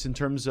face in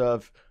terms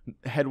of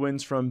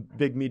headwinds from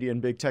big media and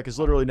big tech has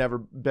literally never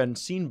been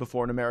seen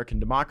before in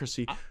American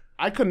democracy.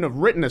 I couldn't have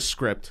written a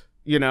script,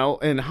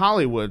 in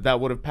Hollywood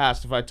that would have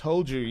passed if I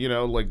told you,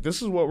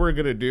 this is what we're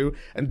going to do,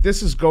 and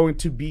this is going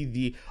to be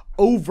the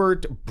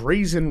overt,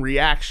 brazen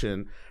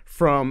reaction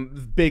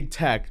from big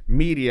tech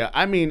media.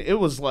 I mean, it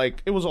was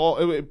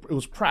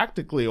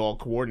practically all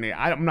coordinated.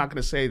 I'm not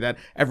going to say that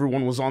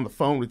everyone was on the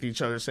phone with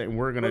each other saying,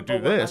 we're going to do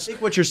this. I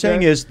think what you're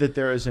saying is that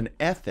there is an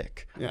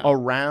ethic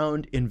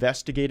around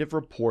investigative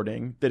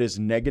reporting that is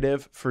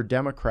negative for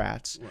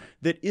Democrats,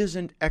 that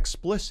isn't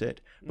explicit,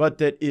 but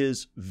that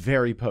is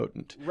very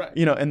potent. Right.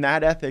 And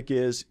that ethic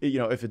is,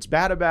 if it's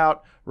bad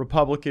about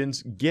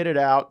Republicans, get it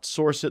out,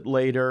 source it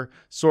later,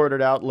 sort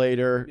it out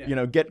later,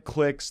 get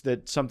clicks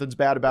that something's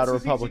bad about a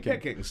Republican.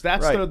 Pickings.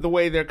 That's the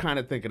way they're kind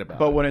of thinking about it.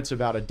 But when it's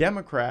about a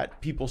Democrat,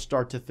 people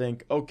start to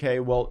think, okay,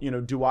 well,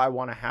 do I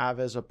want to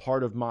have as a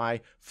part of my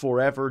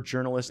forever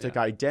journalistic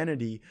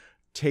identity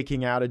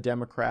taking out a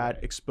Democrat,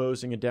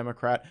 exposing a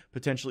Democrat,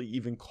 potentially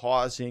even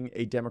causing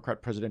a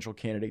Democrat presidential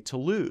candidate to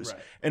lose.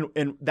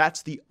 And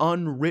that's the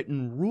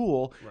unwritten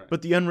rule,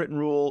 but the unwritten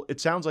rule,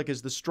 it sounds like,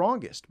 is the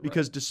strongest,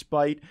 because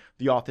despite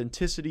the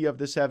authenticity of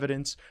this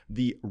evidence,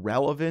 the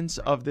relevance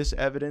of this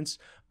evidence,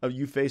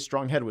 you face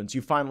strong headwinds.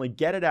 You finally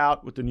get it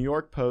out with the New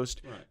York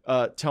Post.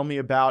 Tell me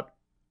about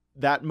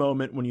that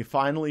moment when you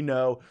finally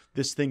know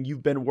this thing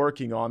you've been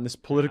working on, this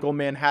political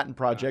Manhattan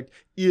Project,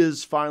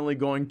 is finally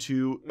going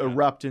to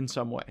erupt in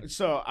some way.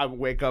 So I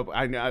wake up.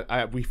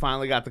 We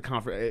finally got the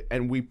conference,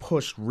 and we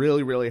pushed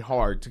really, really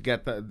hard to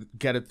get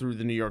it through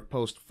the New York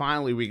Post.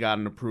 Finally, we got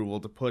an approval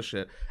to push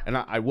it, and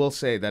I will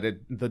say that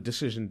the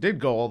decision did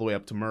go all the way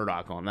up to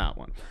Murdoch on that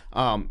one.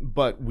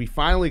 But we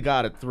finally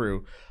got it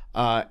through,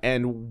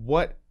 and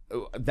what.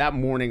 That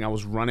morning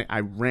I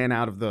ran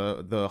out of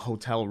the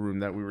hotel room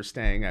that we were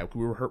staying at.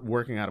 We were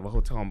working out of a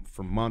hotel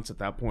for months at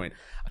that point,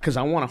 because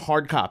I want a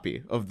hard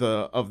copy of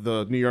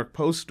the New York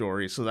Post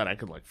story so that I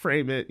could like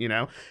frame it,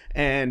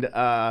 and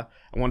I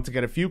wanted to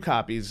get a few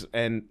copies.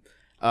 And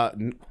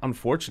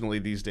unfortunately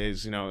these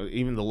days,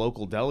 even the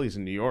local delis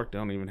in New York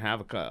don't even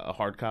have a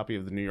hard copy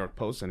of the New York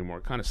Post anymore.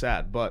 Kind of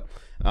sad, but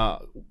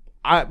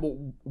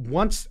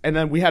and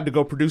then we had to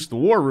go produce the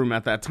War Room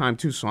at that time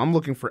too. So I'm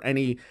looking for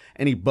any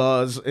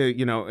buzz,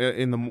 in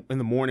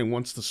the morning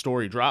once the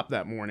story dropped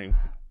that morning.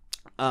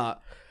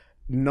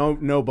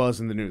 No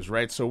buzz in the news,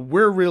 right? So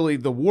we're really,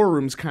 the War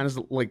Room's kind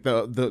of like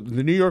the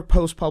New York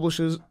Post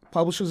publishes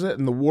it,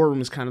 and the War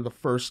Room is kind of the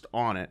first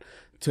on it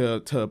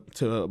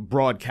to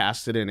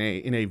broadcast it in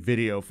a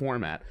video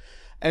format.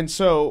 And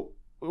so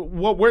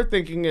what we're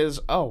thinking is,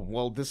 oh,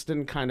 well, this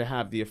didn't kind of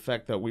have the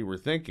effect that we were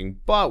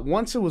thinking. But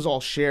once it was all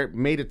shared,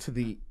 made it to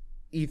the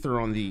ether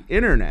on the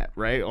internet,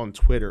 right, on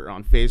Twitter,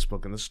 on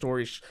Facebook, and the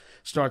story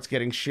starts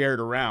getting shared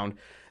around,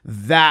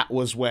 that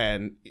was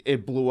when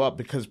it blew up,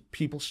 because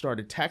people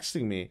started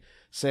texting me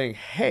saying,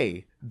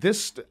 hey,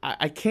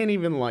 I can't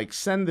even like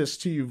send this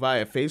to you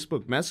via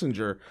Facebook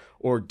Messenger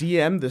or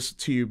DM this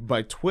to you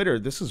by Twitter.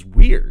 This is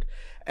weird.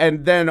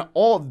 And then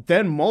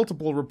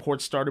multiple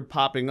reports started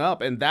popping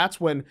up, and that's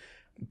when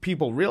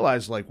people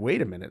realized, like,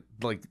 wait a minute,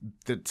 like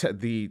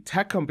the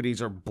tech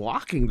companies are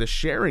blocking the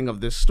sharing of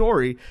this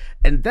story.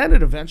 And then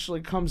it eventually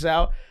comes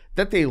out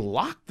that they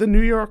locked the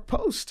New York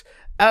Post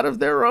out of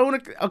their own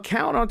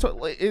account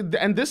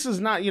and this is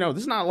not, this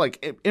is not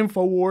like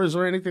InfoWars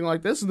or anything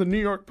like this. This is the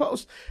New York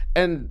Post,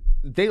 and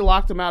they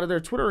locked them out of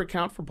their Twitter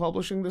account for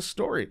publishing this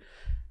story.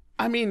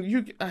 I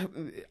mean,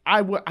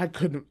 I would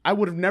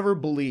have never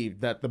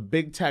believed that the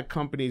big tech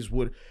companies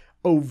would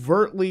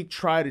overtly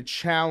try to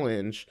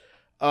challenge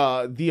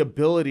the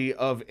ability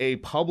of a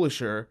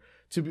publisher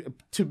to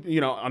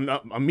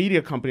a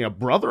media company, a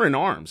brother in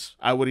arms,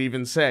 I would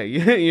even say,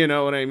 you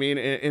know what I mean,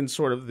 in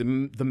sort of the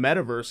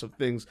metaverse of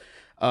things,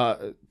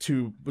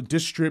 to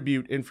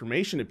distribute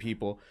information to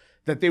people,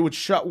 that they would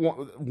shut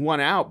one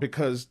out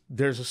because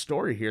there's a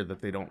story here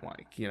that they don't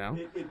like,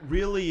 It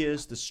really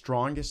is the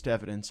strongest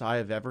evidence I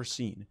have ever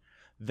seen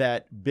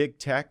that big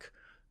tech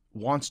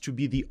wants to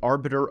be the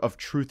arbiter of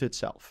truth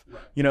itself.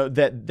 Right.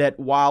 That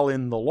while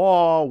in the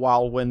law,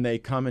 when they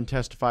come and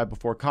testify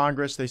before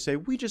Congress, they say,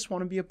 we just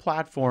want to be a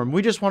platform.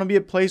 We just want to be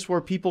a place where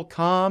people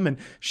come and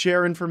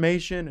share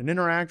information and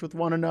interact with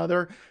one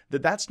another.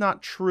 That's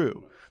not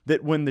true.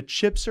 That when the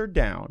chips are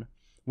down,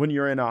 when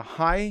you're in a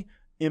high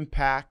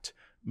impact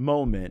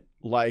moment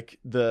like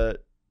the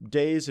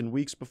days and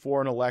weeks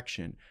before an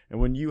election, and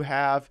when you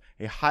have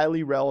a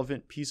highly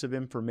relevant piece of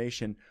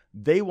information,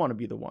 they want to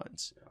be the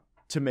ones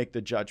to make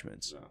the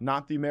judgments,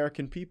 not the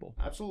American people.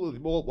 Absolutely.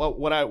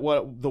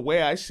 Well, the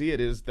way I see it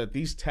is that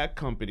these tech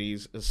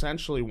companies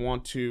essentially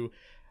want to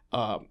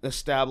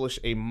establish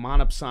a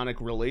monopsonic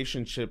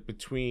relationship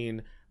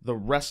between the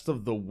rest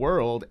of the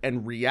world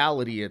and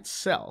reality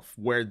itself,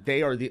 where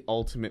they are the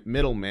ultimate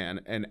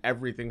middleman and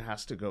everything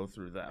has to go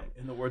through them.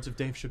 In the words of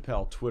Dave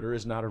Chappelle, Twitter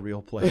is not a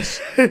real place.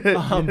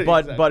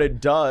 But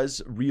it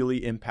does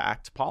really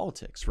impact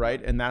politics,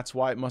 right? And that's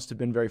why it must have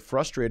been very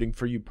frustrating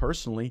for you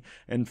personally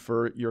and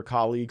for your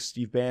colleagues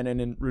Steve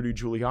Bannon and Rudy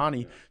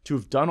Giuliani to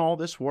have done all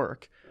this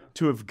work,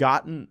 to have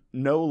gotten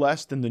no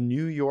less than the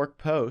New York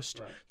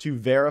Post to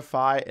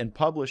verify and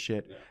publish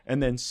it,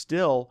 and then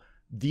still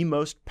the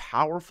most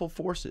powerful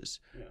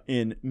forces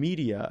in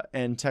media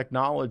and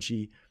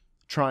technology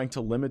trying to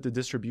limit the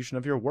distribution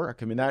of your work.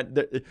 I mean,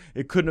 that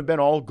it couldn't have been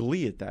all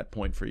glee at that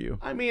point for you.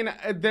 I mean,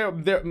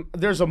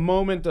 there's a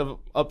moment of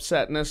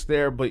upsetness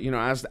there, but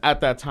as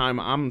at that time,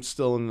 I'm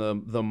still in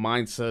the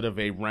mindset of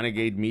a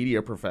renegade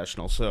media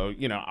professional. So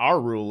our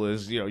rule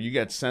is, you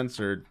get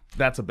censored,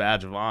 that's a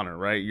badge of honor,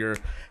 right?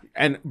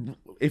 And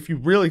if you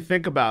really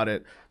think about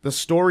it, the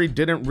story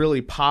didn't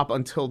really pop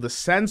until the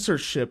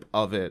censorship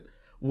of it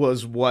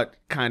was what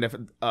kind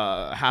of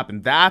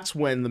happened. That's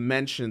when the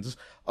mentions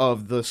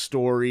of the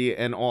story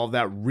and all of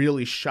that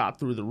really shot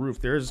through the roof.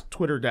 There's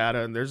Twitter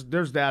data and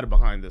there's data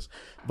behind this.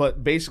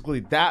 But basically,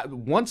 that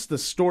once the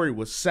story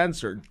was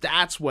censored,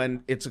 that's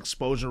when its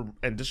exposure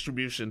and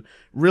distribution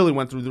really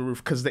went through the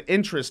roof, because the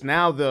interest,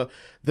 now the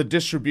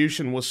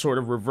distribution was sort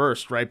of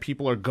reversed, right?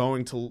 People are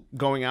going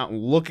out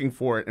and looking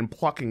for it and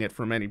plucking it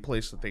from any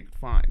place that they could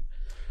find.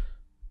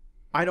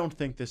 I don't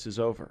think this is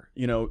over.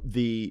 You know,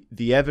 the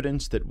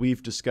evidence that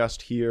we've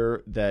discussed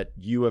here that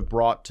you have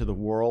brought to the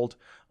world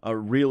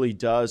really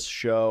does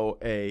show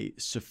a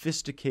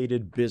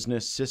sophisticated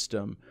business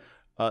system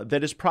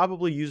that is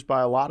probably used by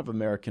a lot of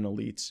American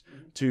elites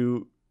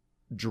to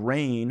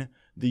drain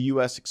the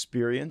U.S.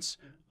 experience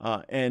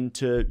and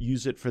to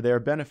use it for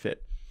their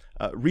benefit.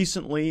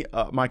 Recently,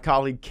 my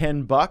colleague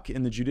Ken Buck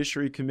in the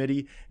Judiciary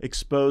Committee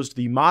exposed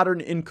the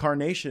modern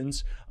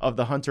incarnations of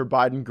the Hunter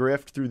Biden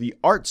grift through the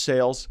art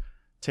sales.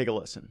 Take a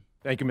listen.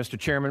 Thank you, Mr.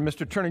 Chairman.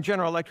 Mr. Attorney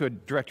General, I'd like to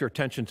direct your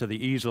attention to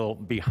the easel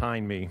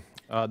behind me.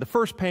 The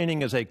first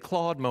painting is a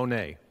Claude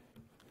Monet.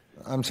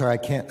 I'm sorry,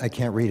 I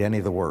can't read any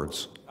of the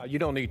words. You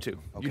don't need to.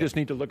 Okay. You just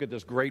need to look at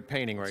this great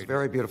painting right here. It's a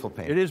very beautiful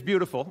painting. It is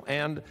beautiful,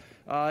 and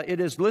it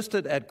is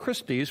listed at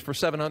Christie's for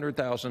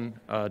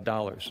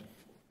 $700,000.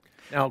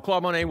 Now,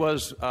 Claude Monet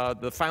was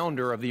the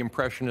founder of the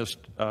Impressionist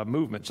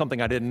movement,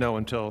 something I didn't know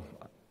until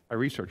I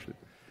researched it.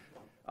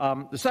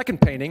 The second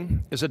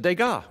painting is a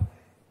Degas.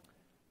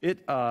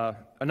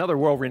 Another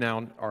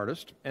world-renowned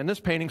artist, and this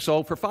painting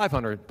sold for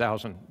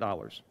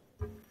 $500,000.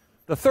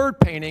 The third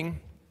painting,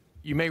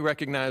 you may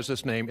recognize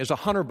this name, is a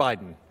Hunter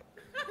Biden.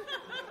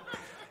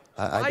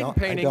 I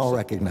don't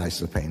recognize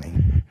the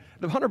painting.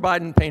 The Hunter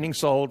Biden painting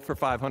sold for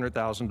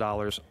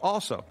 $500,000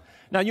 also.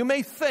 Now, you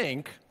may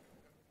think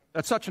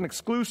that such an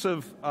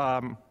exclusive,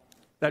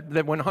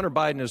 that when Hunter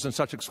Biden is in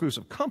such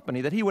exclusive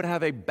company, that he would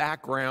have a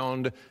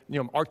background,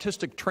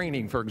 artistic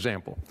training, for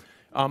example.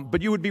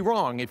 But you would be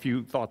wrong if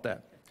you thought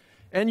that.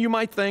 And you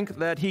might think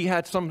that he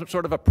had some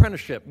sort of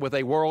apprenticeship with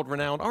a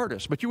world-renowned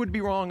artist, but you would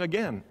be wrong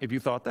again if you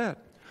thought that.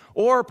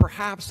 Or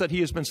perhaps that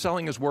he has been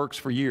selling his works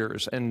for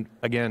years, and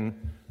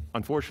again,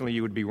 unfortunately,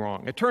 you would be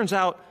wrong. It turns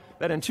out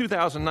that in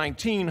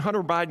 2019,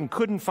 Hunter Biden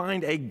couldn't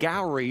find a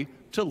gallery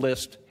to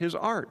list his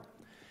art.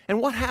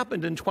 And what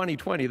happened in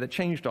 2020 that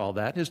changed all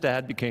that? His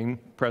dad became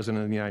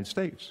president of the United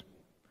States.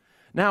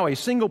 Now, a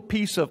single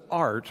piece of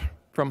art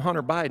from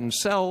Hunter Biden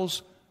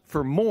sells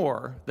for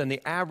more than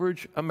the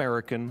average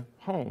American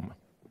home.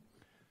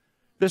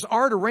 This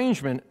art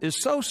arrangement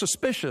is so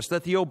suspicious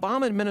that the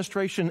Obama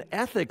administration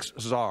ethics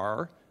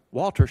czar,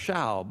 Walter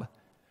Schaub,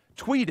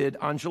 tweeted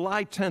on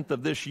July 10th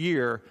of this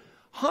year,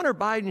 Hunter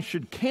Biden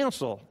should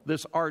cancel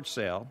this art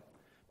sale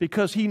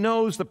because he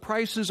knows the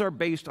prices are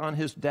based on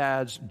his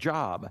dad's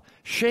job.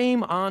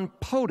 Shame on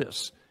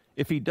POTUS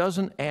if he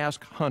doesn't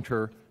ask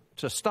Hunter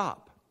to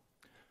stop.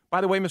 By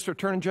the way, Mr.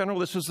 Attorney General,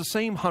 this is the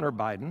same Hunter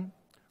Biden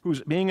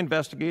who's being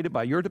investigated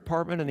by your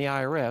department and the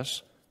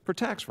IRS for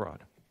tax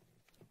fraud.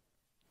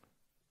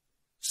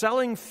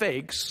 Selling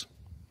fakes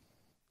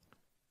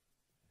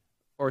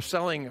or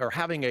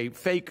having a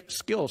fake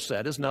skill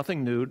set is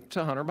nothing new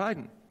to Hunter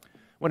Biden.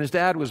 When his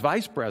dad was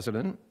vice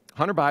president,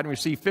 Hunter Biden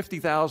received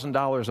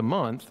 $50,000 a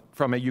month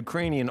from a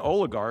Ukrainian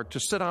oligarch to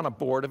sit on a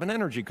board of an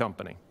energy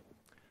company.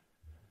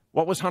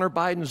 What was Hunter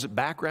Biden's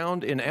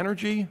background in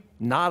energy?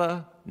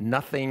 Nada,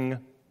 nothing,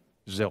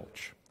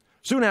 zilch.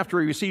 Soon after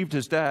he and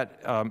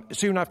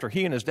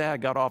his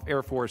dad got off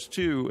Air Force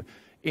Two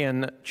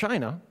in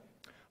China,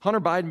 Hunter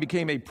Biden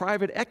became a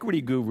private equity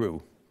guru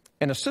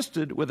and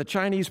assisted with a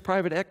Chinese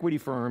private equity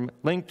firm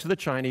linked to the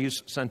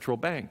Chinese central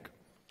bank.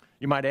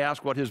 You might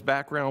ask what his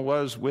background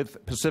was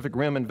with Pacific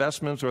Rim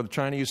Investments or the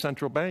Chinese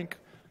central bank.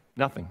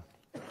 Nothing.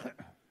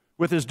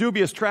 With his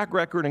dubious track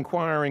record,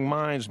 inquiring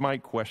minds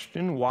might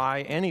question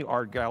why any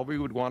art gallery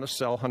would want to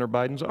sell Hunter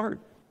Biden's art.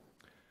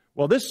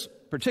 Well, this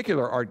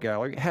particular art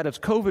gallery had its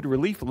COVID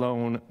relief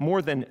loan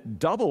more than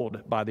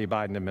doubled by the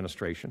Biden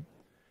administration.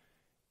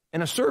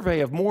 In a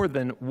survey of more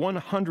than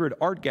 100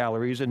 art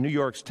galleries in New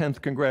York's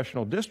 10th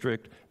Congressional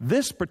District,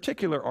 this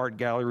particular art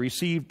gallery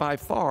received by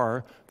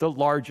far the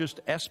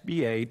largest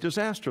SBA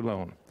disaster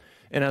loan.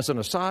 And as an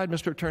aside,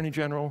 Mr. Attorney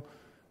General,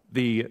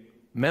 the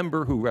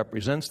member who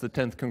represents the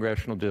 10th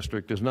Congressional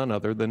District is none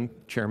other than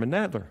Chairman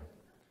Nadler.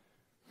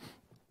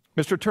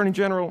 Mr. Attorney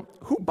General,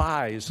 who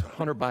buys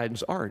Hunter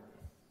Biden's art?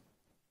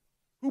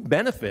 Who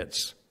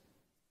benefits?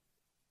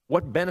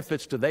 What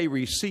benefits do they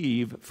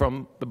receive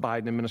from the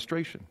Biden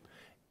administration?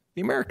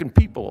 The American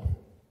people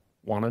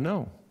want to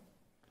know.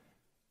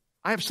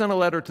 I have sent a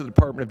letter to the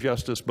Department of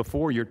Justice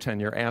before your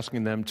tenure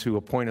asking them to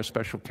appoint a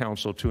special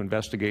counsel to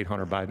investigate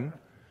Hunter Biden.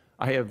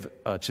 I have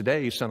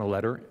today sent a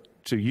letter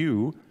to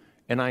you,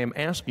 and I am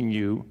asking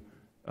you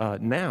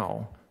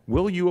now,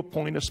 will you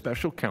appoint a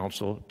special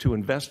counsel to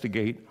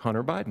investigate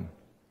Hunter Biden?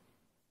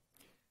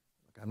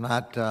 I'm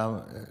not,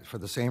 for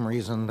the same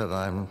reason that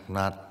I'm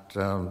not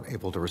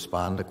able to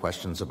respond to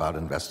questions about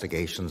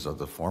investigations of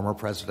the former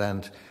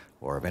president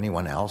or of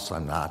anyone else,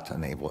 I'm not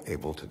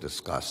able to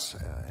discuss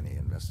any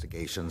investigation.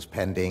 investigations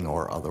pending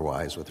or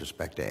otherwise with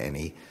respect to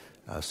any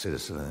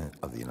citizen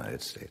of the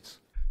United States.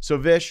 So,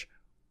 Vish,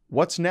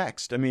 what's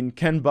next? I mean,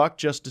 Ken Buck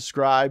just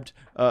described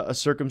a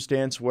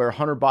circumstance where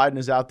Hunter Biden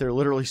is out there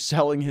literally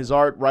selling his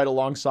art right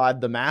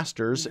alongside the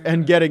masters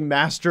and getting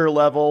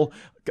master-level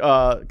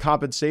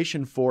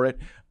compensation for it.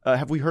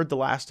 Have we heard the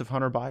last of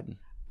Hunter Biden?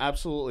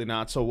 Absolutely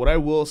not. So what I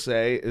will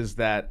say is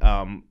that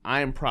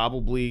I am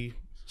probably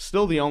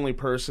still the only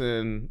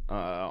person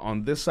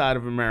on this side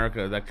of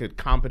America that could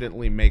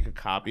competently make a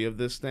copy of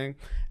this thing.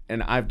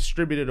 And I've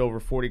distributed over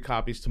 40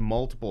 copies to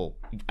multiple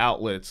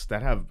outlets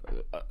that have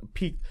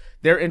peaked.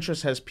 Their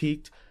interest has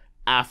peaked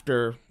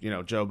after,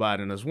 Joe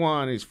Biden has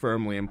won. He's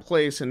firmly in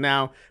place. And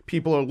now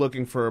people are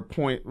looking for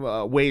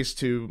ways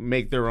to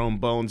make their own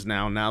bones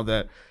now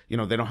that,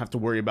 they don't have to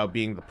worry about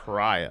being the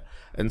pariah.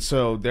 And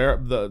so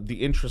the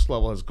interest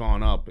level has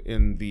gone up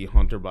in the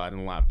Hunter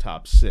Biden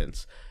laptop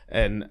since.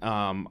 And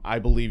I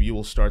believe you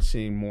will start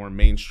seeing more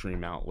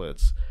mainstream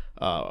outlets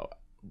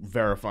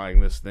verifying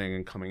this thing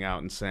and coming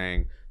out and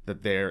saying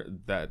that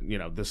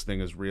this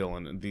thing is real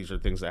and these are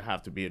things that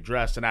have to be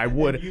addressed. And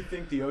do you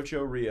think the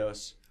Ocho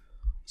Rios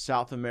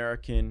South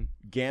American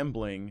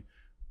gambling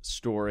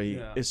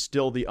story is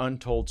still the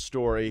untold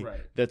story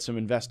that some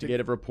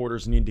investigative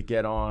reporters need to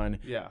get on,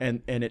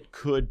 and it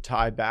could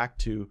tie back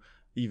to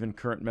even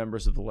current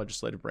members of the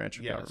legislative branch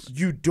of government?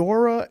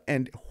 Eudora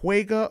and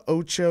Juega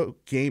Ocho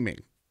Gaming.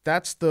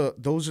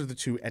 Those are the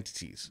two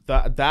entities.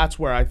 That's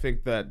where I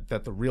think that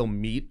the real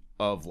meat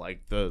of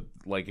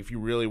if you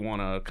really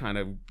want to kind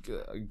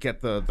of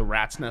get the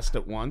rat's nest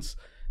at once,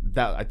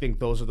 that I think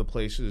those are the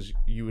places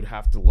you would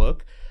have to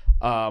look.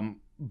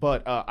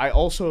 But I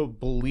also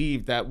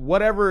believe that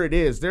whatever it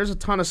is, there's a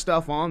ton of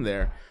stuff on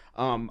there.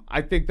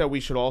 I think that we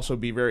should also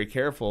be very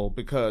careful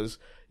because,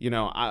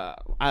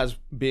 as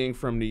being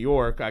from New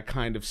York, I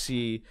kind of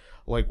see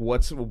what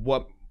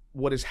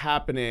is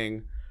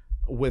happening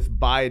with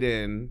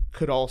Biden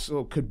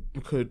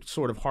could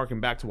sort of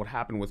harken back to what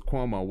happened with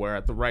Cuomo, where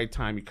at the right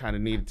time you kind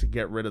of needed to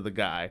get rid of the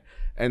guy,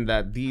 and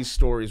that these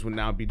stories would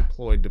now be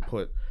deployed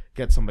to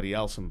get somebody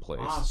else in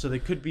place. So they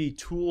could be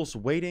tools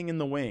waiting in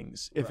the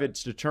wings if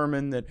it's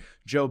determined that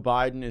Joe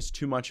Biden is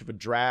too much of a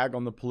drag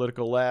on the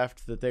political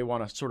left, that they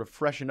want to sort of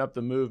freshen up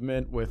the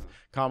movement with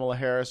Kamala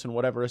Harris and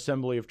whatever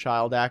assembly of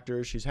child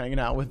actors she's hanging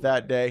out with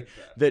that day,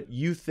 that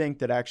you think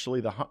that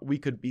actually we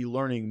could be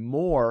learning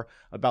more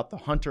about the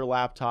Hunter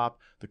laptop,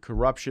 the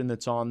corruption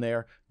that's on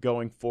there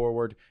going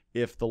forward,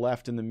 if the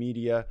left and the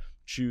media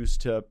choose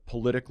to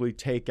politically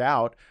take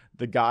out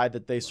the guy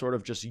that they sort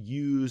of just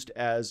used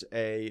as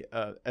a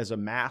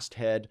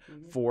masthead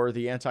for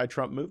the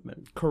anti-Trump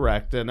movement.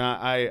 Correct, and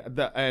I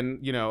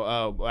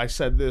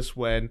said this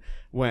when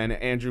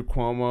Andrew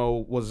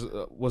Cuomo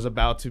was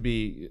about to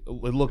be,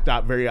 it looked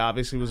out very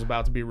obvious he was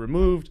about to be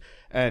removed,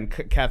 and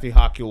Kathy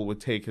Hochul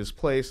would take his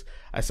place.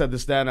 I said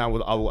this then. I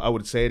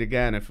would say it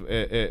again.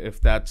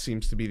 If that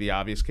seems to be the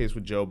obvious case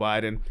with Joe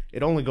Biden,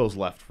 it only goes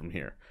left from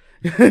here.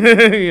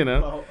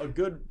 Well, a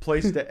good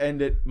place to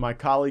end it. My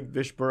colleague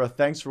Vish Burra,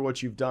 thanks for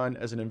what you've done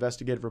as an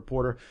investigative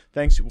reporter.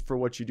 Thanks for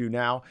what you do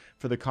now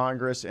for the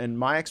Congress. And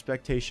my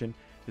expectation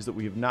is that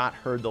we have not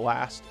heard the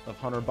last of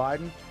Hunter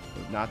Biden.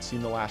 We've not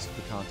seen the last of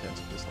the contents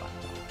of this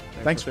laptop.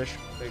 Thanks, Vish.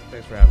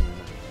 Thanks for having me.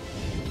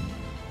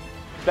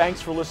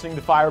 Thanks for listening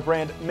to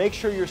Firebrand. Make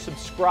sure you're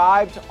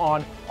subscribed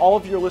on all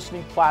of your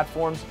listening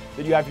platforms,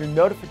 that you have your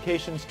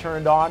notifications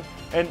turned on,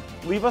 and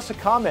leave us a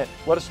comment.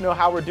 Let us know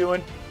how we're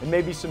doing, and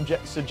maybe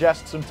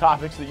suggest some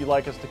topics that you'd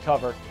like us to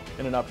cover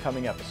in an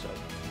upcoming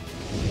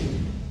episode.